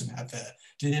Winsome had there,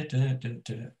 and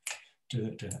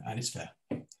it's there.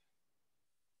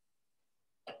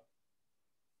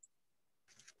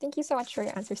 Thank you so much for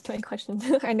your answers to my questions.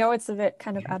 I know it's a bit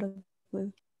kind of out of the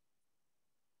blue.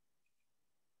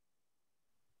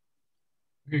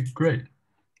 Okay, great.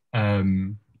 Are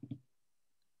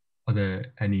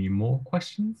there any more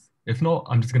questions? If not,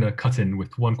 I'm just going to cut in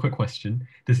with one quick question.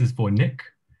 This is for Nick.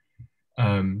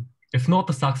 If not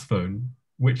the saxophone,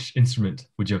 which instrument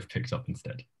would you have picked up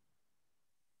instead?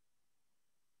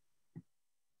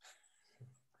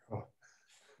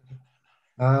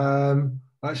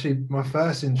 Actually, my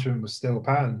first instrument was steel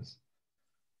pans,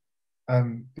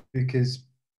 because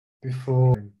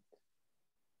before,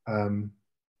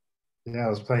 yeah, I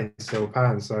was playing steel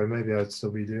pans, so maybe I'd still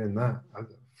be doing that. I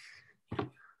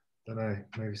don't know,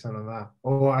 maybe something like that.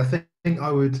 Or I think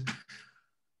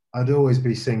I'd always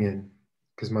be singing,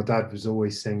 because my dad was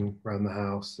always singing around the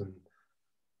house,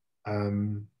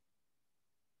 and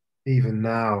even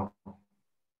now,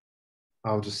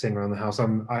 I'll just sing around the house.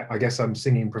 I guess I'm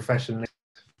singing professionally.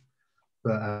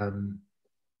 but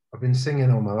I've been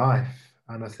singing all my life,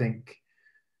 and I think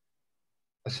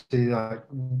actually, like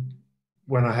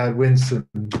when I heard Winsome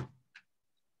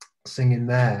singing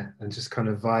there and just kind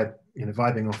of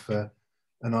vibing off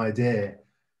an idea,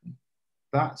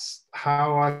 that's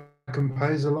how I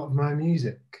compose a lot of my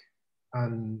music.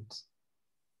 And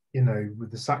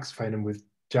with the saxophone and with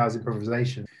jazz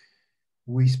improvisation,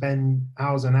 we spend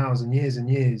hours and hours and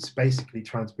years basically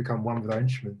trying to become one with our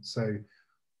instrument. So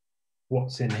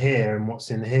what's in here and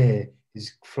what's in here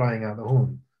is flowing out the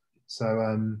horn.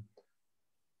 So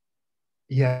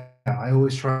yeah, I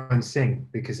always try and sing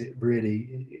because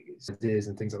it's ideas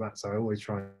and things like that. So I always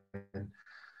try and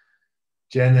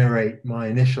generate my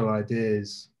initial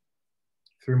ideas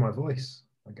through my voice,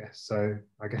 I guess. So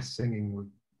I guess singing would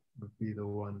be the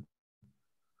one.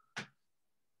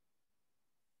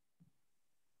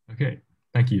 Okay,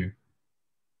 thank you.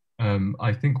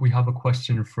 I think we have a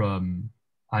question from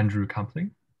Andrew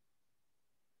Campling.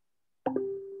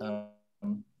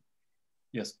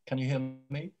 Yes, can you hear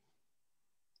me?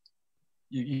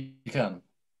 You can?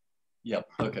 Yeah,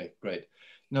 okay, great.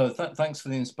 No, thanks for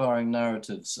the inspiring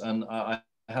narratives. And I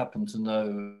happen to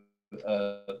know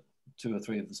 2 or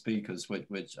 3 of the speakers,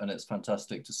 which and it's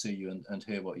fantastic to see you and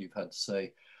hear what you've had to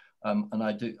say. And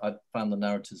I found the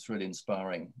narratives really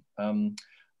inspiring.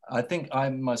 I think I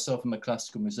myself am a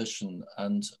classical musician,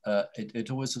 and it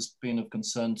always has been of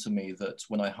concern to me that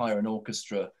when I hire an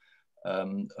orchestra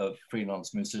of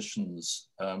freelance musicians,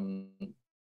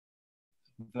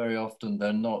 very often there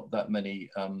are not that many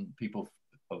people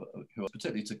who are,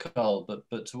 particularly to Carl,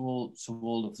 but to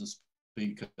all of the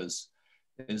speakers,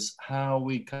 is how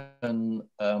we can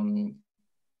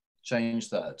change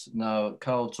that. Now,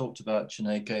 Carl talked about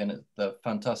Chineke, and they're a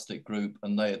fantastic group,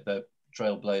 and they're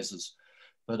trailblazers.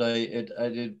 But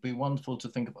it'd be wonderful to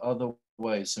think of other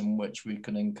ways in which we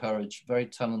can encourage very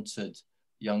talented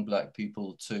young Black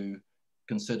people to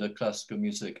consider classical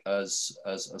music as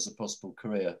a possible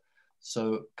career.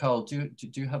 So, Carl, do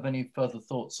you have any further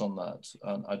thoughts on that?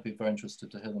 I'd be very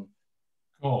interested to hear them.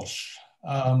 Gosh,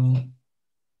 how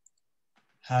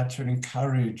to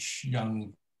encourage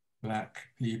young Black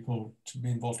people to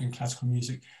be involved in classical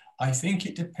music. I think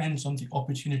it depends on the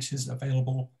opportunities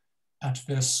available at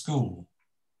their school.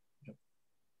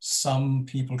 Some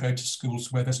people go to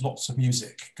schools where there's lots of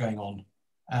music going on.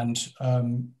 And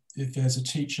if there's a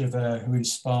teacher there who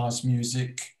inspires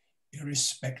music,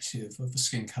 irrespective of the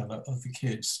skin color of the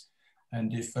kids,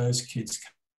 and if those kids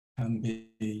can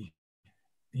be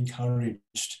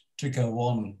encouraged to go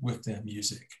on with their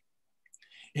music,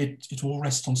 it all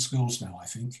rests on schools now, I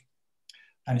think.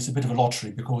 And it's a bit of a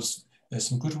lottery because there's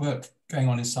some good work going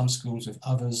on in some schools. With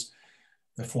others,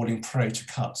 they're falling prey to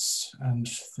cuts and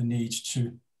the need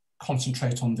to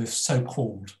concentrate on the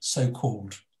so-called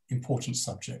important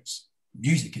subjects.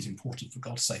 Music is important, for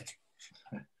God's sake.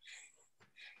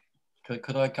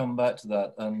 Could I come back to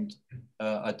that? And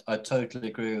I totally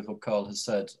agree with what Carl has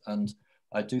said. And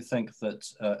I do think that,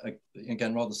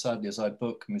 again, rather sadly, as I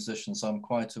book musicians, I'm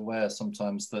quite aware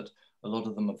sometimes that a lot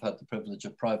of them have had the privilege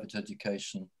of private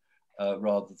education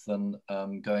rather than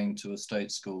going to a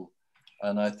state school.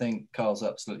 And I think Carl's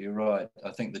absolutely right. I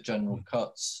think the general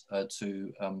cuts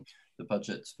to the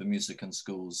budget for music in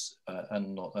schools,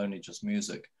 and not only just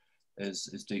music,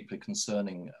 is deeply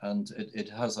concerning, and it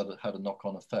has had a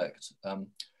knock-on effect.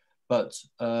 But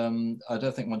I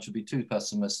don't think one should be too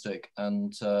pessimistic.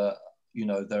 And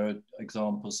there are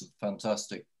examples of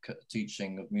fantastic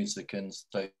teaching of music in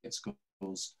state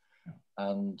schools,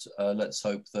 and let's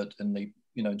hope that in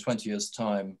 20 years'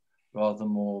 time, rather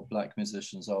more Black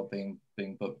musicians are being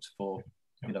booked for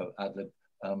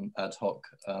ad hoc,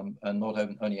 and not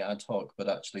only ad hoc, but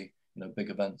actually big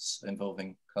events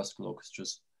involving classical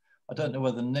orchestras. I don't know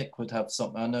whether Nick would have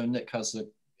something. I know Nick has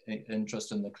an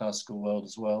interest in the classical world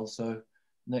as well. So,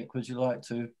 Nick, would you like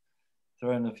to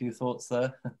throw in a few thoughts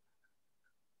there?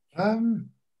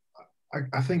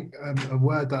 I think a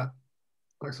word that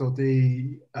Maxwell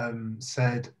D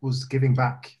said was giving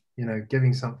back,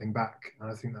 giving something back.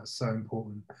 And I think that's so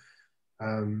important.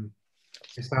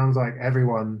 It sounds like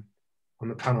everyone on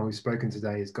the panel who's spoken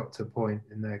today has got to a point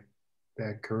in their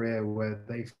career where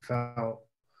they felt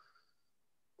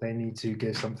they need to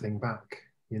give something back,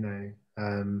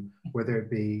 whether it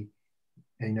be,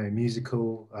 music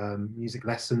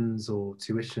lessons or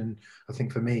tuition. I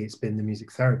think for me, it's been the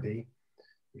music therapy,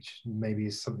 which maybe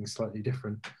is something slightly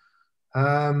different.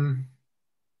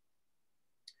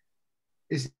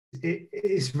 It's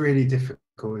really difficult.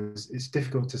 It's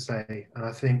difficult to say, and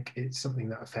I think it's something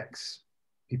that affects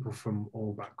people from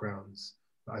all backgrounds.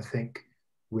 But I think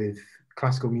with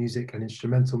classical music and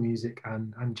instrumental music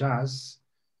and jazz,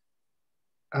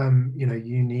 you know,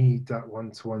 you need that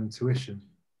one-to-one tuition.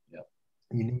 Yeah.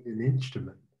 You need an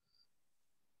instrument.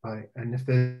 Right? And if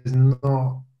there's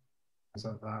not things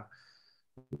like that,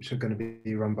 which are going to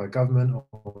be run by government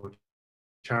or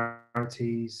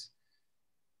charities,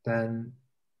 then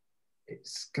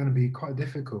it's going to be quite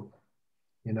difficult.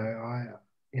 You know,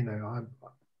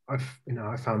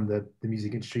 I found the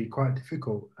music industry quite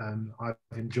difficult. I've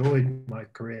enjoyed my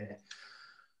career,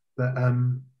 but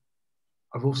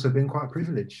I've also been quite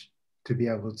privileged to be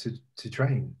able to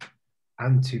train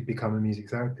and to become a music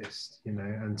therapist, you know,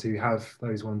 and to have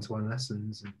those one-to-one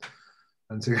lessons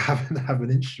and to have an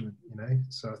instrument, you know.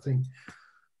 So I think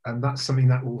that's something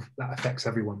that affects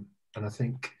everyone. And I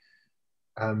think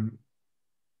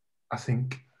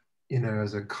you know,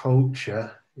 as a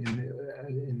culture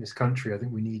in this country, I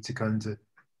think we need to kind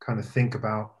of think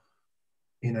about,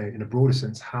 you know, in a broader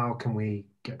sense, how can we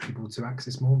get people to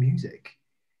access more music,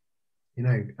 you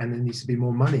know, and there needs to be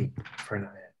more money thrown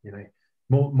at it, you know,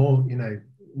 more, you know,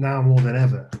 now more than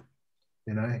ever,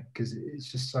 you know, because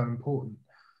it's just so important.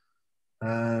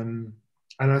 And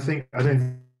I don't think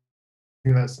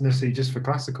that's necessarily just for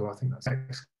classical. I think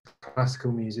that's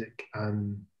classical music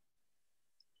and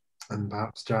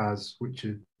perhaps jazz, which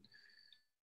are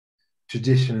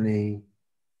traditionally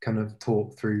kind of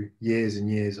taught through years and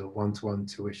years of one-to-one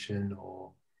tuition,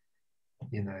 or,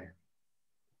 you know,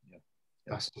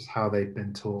 that's just how they've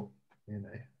been taught, you know.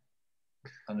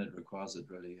 And it requires it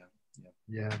really,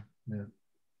 yeah.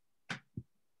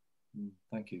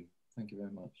 Thank you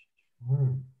very much.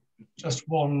 Just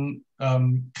one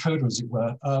coda, as it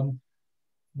were.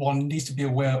 One needs to be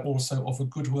aware also of the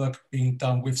good work being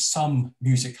done with some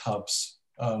music hubs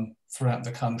throughout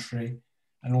the country,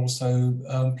 and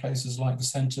also places like the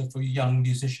Centre for Young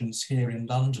Musicians here in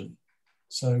London.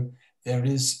 So there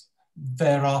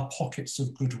are pockets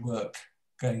of good work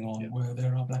going on where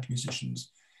there are Black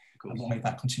musicians, and long may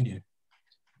that continue.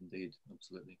 Indeed,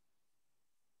 absolutely.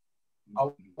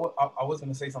 I was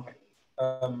going to say something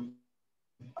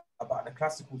about the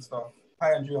classical stuff.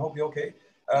 Hi, Andrew. I hope you're okay.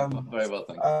 Very well,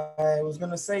 thank you. I was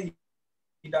going to say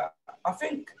that I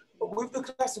think with the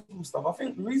classical stuff, I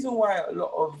think the reason why a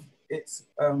lot of it's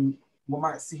we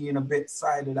might see in a bit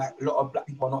sided that a lot of Black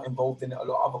people are not involved in it, a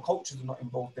lot of other cultures are not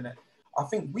involved in it. I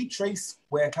think we trace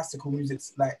where classical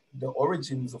music's, like the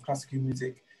origins of classical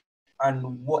music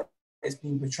and what is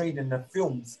being portrayed in the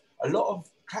films. A lot of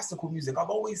classical music, I've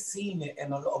always seen it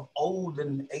in a lot of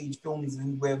olden age films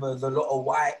where there's a lot of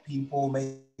white people,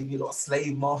 maybe a lot of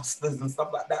slave masters and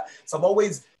stuff like that. So I've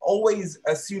always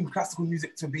assumed classical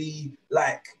music to be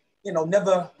like, you know,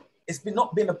 it's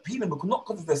not been appealing, because not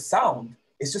because of the sound,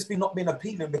 it's just not been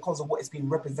appealing because of what it's been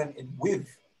represented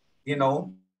with, you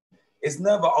know. It's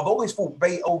never, I've always thought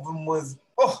Beethoven was,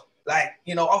 like,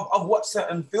 you know, I've watched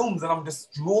certain films and I'm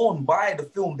just drawn by the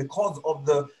film because of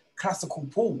the classical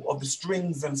pull of the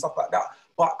strings and stuff like that.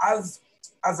 But as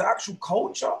an actual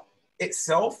culture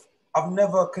itself, I've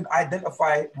never could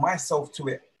identify myself to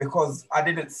it because I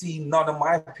didn't see none of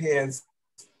my peers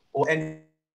or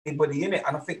anybody in it.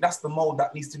 And I think that's the mold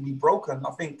that needs to be broken.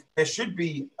 I think there should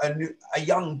be a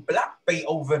young Black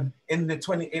Beethoven in the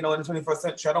 21st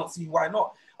century. I don't see why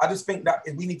not. I just think that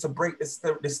we need to break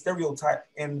the stereotype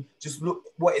and just look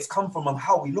what it's come from and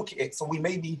how we look at it. So we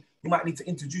might need to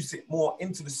introduce it more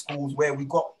into the schools where we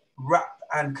got rap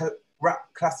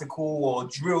classical or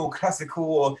drill classical,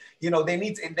 or, you know, they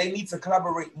need to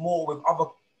collaborate more with other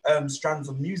strands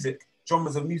of music,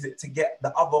 genres of music, to get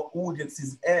the other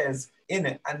audience's ears in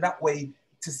it. And that way,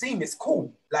 to seem it's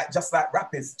cool, like just like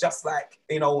rap is, just like,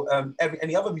 you know,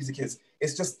 any other music is.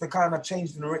 It's just the kind of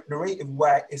change the narrative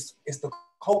where it's the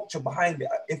culture behind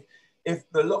it. If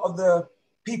a lot of the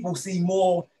people see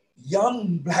more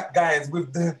young Black guys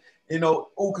with the, you know,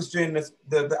 orchestrating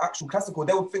the actual classical,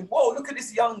 they would think, whoa, look at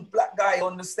this young Black guy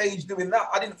on the stage doing that.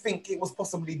 I didn't think it was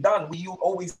possibly done. We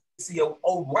always see an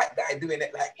old white guy doing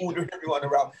it, like ordering everyone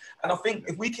around. And I think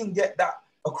if we can get that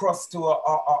across to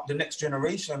the next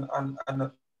generation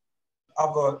and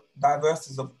other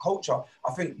diversities of culture,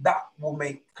 I think that will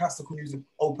make classical music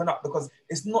open up, because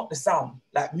it's not the sound.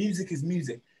 Like, music is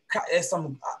music. There's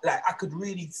some, like, I could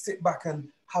really sit back and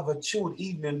have a chilled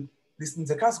evening listening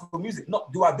to classical music.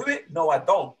 Do I do it? No, I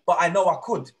don't. But I know I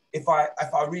could if I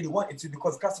really wanted to,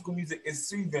 because classical music is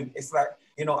soothing. It's like,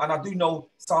 you know, and I do know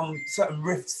some certain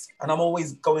riffs, and I'm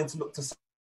always going to look to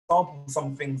sample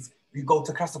some things. We go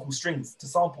to classical strings to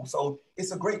sample. So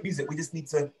it's a great music. We just need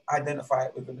to identify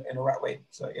it in the right way.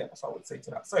 So yeah, that's what I would say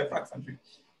to that. So thanks, Andrew.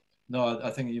 No, I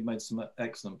think you made some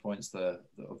excellent points there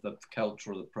of the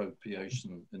cultural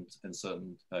appropriation in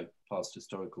certain past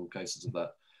historical cases of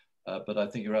that. But I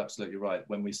think you're absolutely right.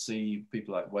 When we see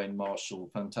people like Wayne Marshall,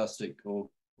 fantastic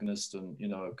organist, and, you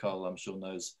know, Carl, I'm sure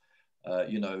knows,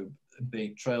 you know,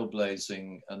 being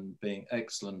trailblazing and being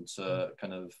excellent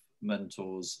kind of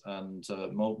mentors and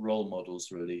role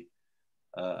models, really.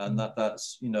 And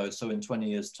that's, you know, so in 20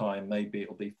 years' time, maybe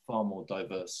it'll be far more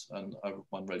diverse, and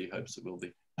one really hopes it will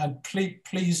be. And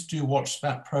please do watch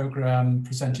that program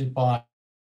presented by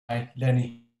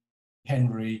Lenny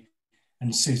Henry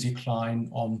and Susie Klein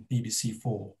on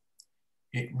BBC4.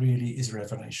 It really is a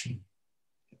revelation.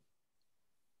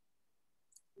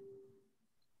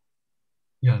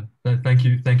 Yeah, thank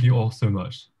you all so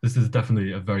much. This is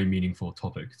definitely a very meaningful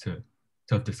topic to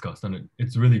have discussed, and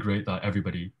it's really great that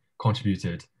everybody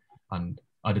contributed and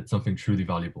added something truly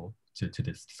valuable to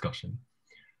this discussion.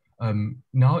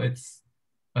 Now it's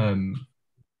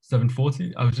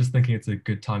 7:40. I was just thinking it's a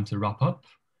good time to wrap up.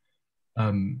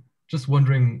 Just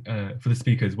wondering for the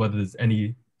speakers whether there's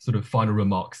any sort of final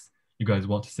remarks you guys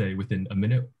want to say within a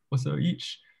minute or so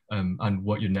each, and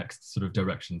what your next sort of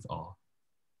directions are.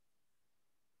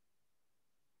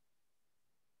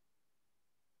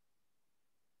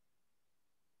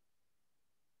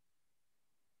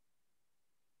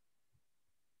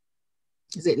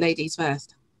 Is it ladies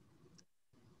first?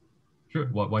 Sure,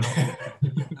 why not?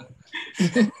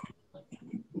 I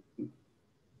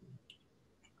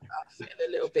feel a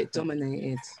little bit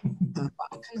dominated, but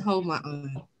I can hold my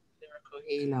own. Lyrical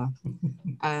healer.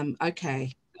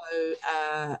 Okay, so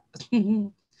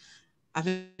I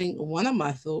think one of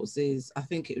my thoughts is I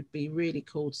think it would be really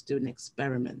cool to do an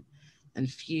experiment and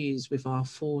fuse with our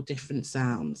 4 different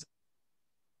sounds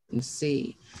and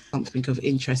see something of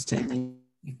interest in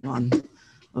one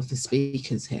of the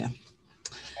speakers here.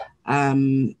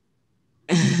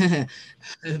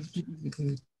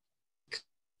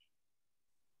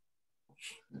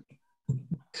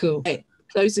 Cool. Okay,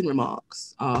 closing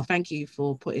remarks are thank you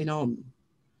for putting on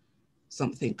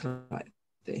something like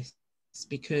this,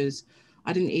 because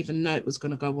I didn't even know it was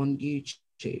going to go on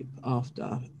YouTube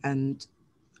after, and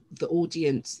the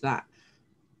audience that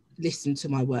listen to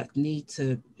my work need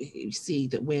to see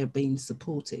that we're being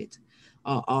supported,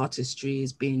 our artistry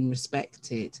is being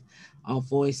respected, our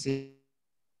voices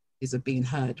are being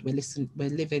heard. We're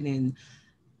living in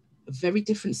a very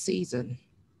different season.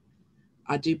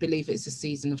 I do believe it's a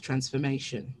season of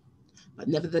transformation, but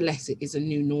nevertheless, it is a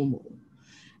new normal.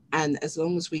 And as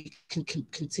long as we can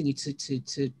continue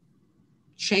to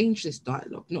change this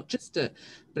dialogue, not just at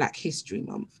Black History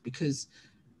Month, because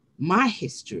my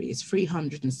history is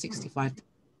 365 days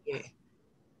a year.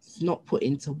 It's not put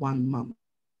into one month,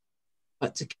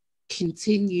 but to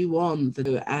continue on,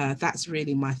 that's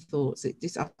really my thoughts.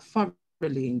 I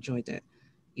thoroughly enjoyed it,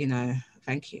 you know,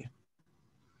 thank you.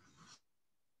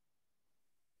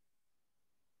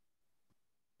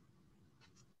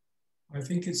 I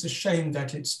think it's a shame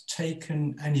that it's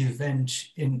taken an event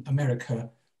in America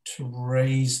to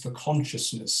raise the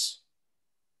consciousness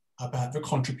about the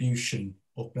contribution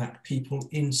of Black people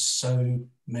in so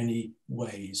many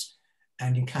ways,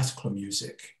 and in classical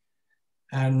music.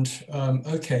 And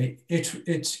okay, it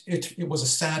was a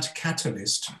sad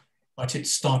catalyst, but it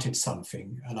started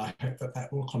something, and I hope that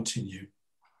that will continue,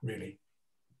 really.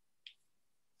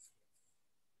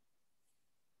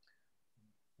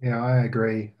 Yeah, I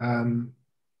agree.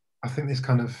 I think this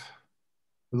kind of,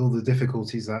 with all the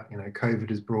difficulties that, you know, COVID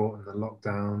has brought and the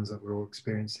lockdowns that we're all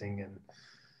experiencing, and,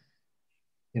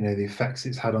 you know, the effects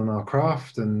it's had on our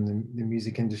craft and the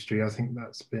music industry, I think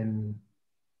that's been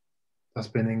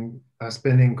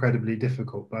incredibly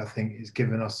difficult. But I think it's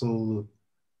given us all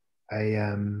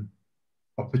a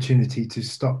opportunity to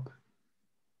stop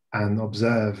and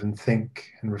observe and think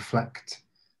and reflect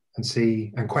and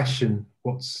see and question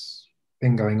what's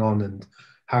been going on and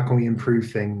how can we improve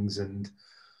things. And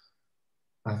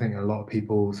I think a lot of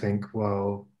people think,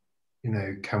 well, you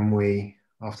know, can we,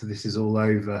 after this is all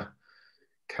over,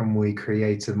 can we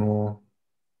create a more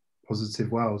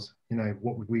positive world? You know,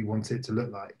 what would we want it to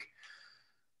look like?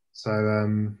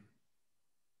 So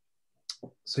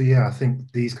so yeah, I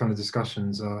think these kind of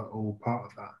discussions are all part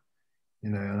of that, you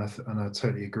know, and I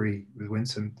totally agree with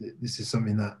Winsome. This is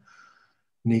something that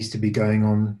needs to be going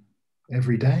on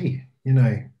every day, you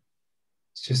know.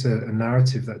 It's just a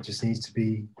narrative that just needs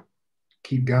to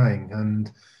keep going,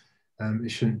 and it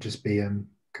shouldn't just be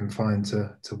confined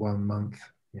to 1 month,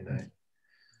 you know.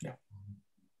 Yeah.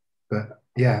 But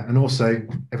yeah, and also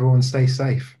everyone stay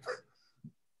safe,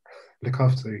 look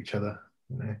after each other,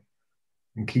 you know,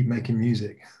 and keep making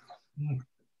music.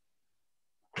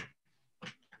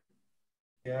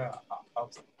 Yeah,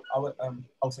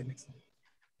 I'll say next time.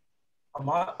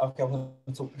 Okay, I want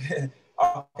to talk.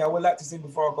 Okay, I would like to sing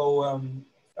before I go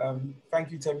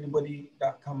Thank you to everybody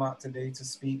that come out today to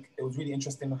speak. It was really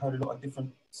interesting. I heard a lot of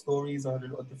different stories. I heard a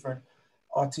lot of different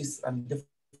artists and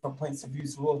different points of view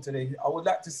as well today. I would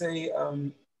like to say,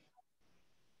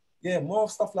 yeah, more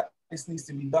stuff like this needs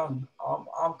to be done.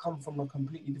 I've come from a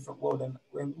completely different world, and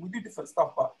we do different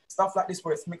stuff, but stuff like this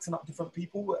where it's mixing up different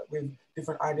people with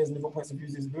different ideas and different points of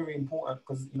views is very important,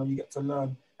 because you know, you get to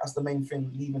learn. That's the main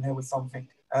thing, leaving here with something,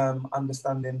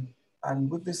 understanding. And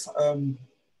with this,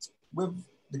 with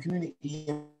the community,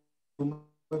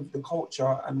 with the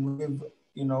culture, and with,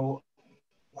 you know,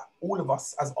 all of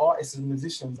us as artists and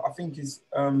musicians, I think is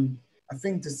a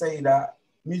thing to say that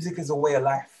music is a way of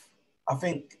life. I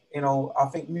think, you know, I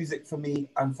think music for me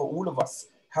and for all of us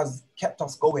has kept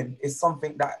us going. It's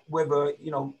something that whether,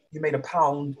 you know, you made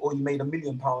 £1 or you made £1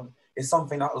 million, it's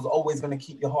something that was always going to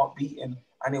keep your heart beating,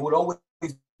 and it will always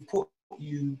put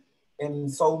you in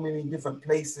so many different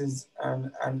places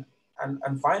and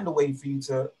find a way for you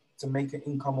to make an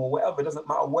income or whatever. It doesn't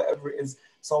matter, whatever it is.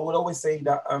 So I would always say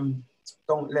that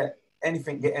don't let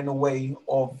anything get in the way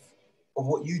of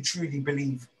what you truly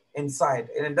believe inside.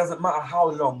 And it doesn't matter how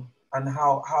long and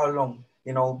how long,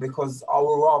 you know, because I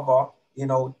would rather, you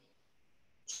know,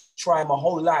 try my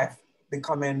whole life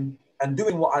becoming and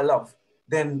doing what I love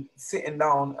than sitting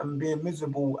down and being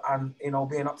miserable and, you know,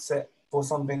 being upset for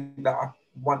something that I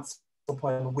once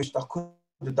upon a wished I could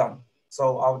have done.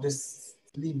 So I'll just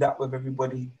leave that with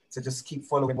everybody to just keep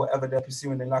following whatever they're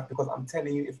pursuing in life, because I'm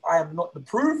telling you, if I am not the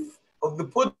proof of the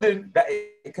pudding that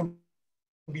it can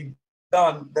be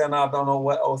done, then I don't know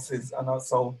what else is. And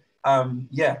so,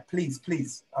 yeah,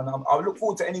 please. And I look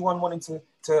forward to anyone wanting to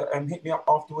hit me up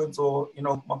afterwards, or, you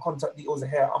know, my contact details are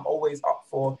here. I'm always up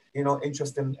for, you know,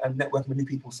 interest and networking with new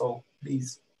people. So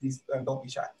please don't be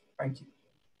shy. Thank you.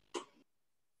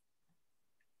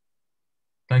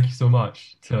 Thank you so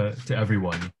much to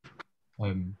everyone.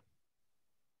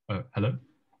 Hello?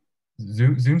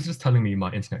 Zoom's just telling me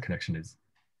my internet connection is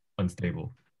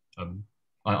unstable.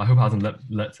 I hope it hasn't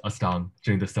let us down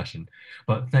during this session.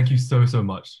 But thank you so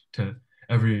much to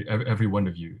every one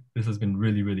of you. This has been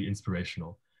really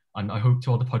inspirational. And I hope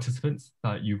to all the participants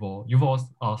that you've all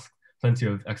asked plenty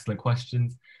of excellent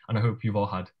questions, and I hope you've all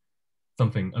had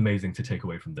something amazing to take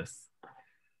away from this.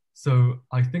 So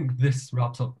I think this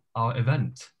wraps up our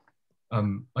event.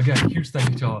 Again, huge thank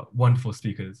you to our wonderful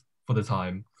speakers for the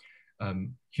time.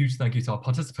 Huge thank you to our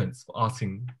participants for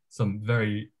asking some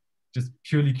very just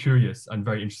purely curious and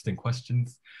very interesting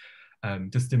questions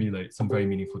to stimulate some very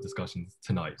meaningful discussions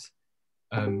tonight.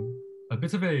 A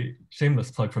bit of a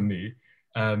shameless plug from me.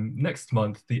 Next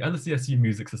month, the LSESU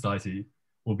Music Society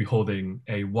will be holding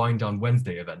a Wind Down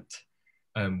Wednesday event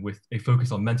with a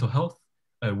focus on mental health,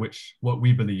 which what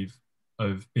we believe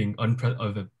of being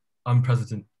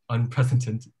unprecedented,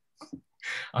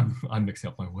 I'm mixing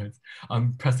up my words,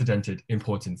 unprecedented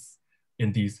importance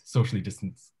in these socially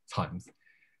distanced times.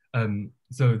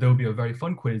 So there will be a very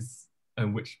fun quiz,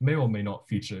 which may or may not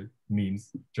feature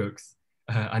memes, jokes,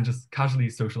 and just casually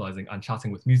socializing and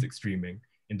chatting with music streaming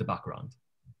in the background.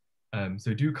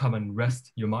 So do come and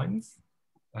rest your minds.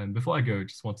 Before I go,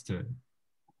 just wanted to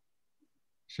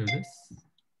show this.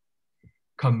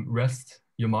 Come rest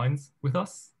your minds with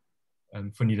us,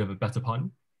 for need of a better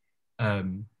pun,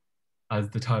 as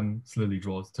the term slowly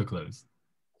draws to a close.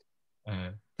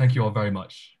 Thank you all very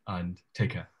much, and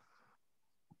take care.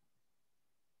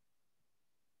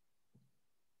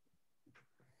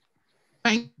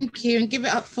 Thank you, and give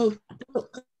it up for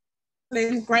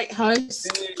Brooklyn, great host.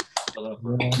 Hello.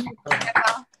 Bye,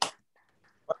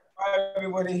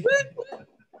 everybody.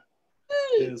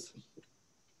 Cheers.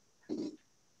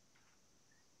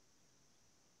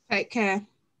 Take care.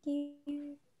 Thank you.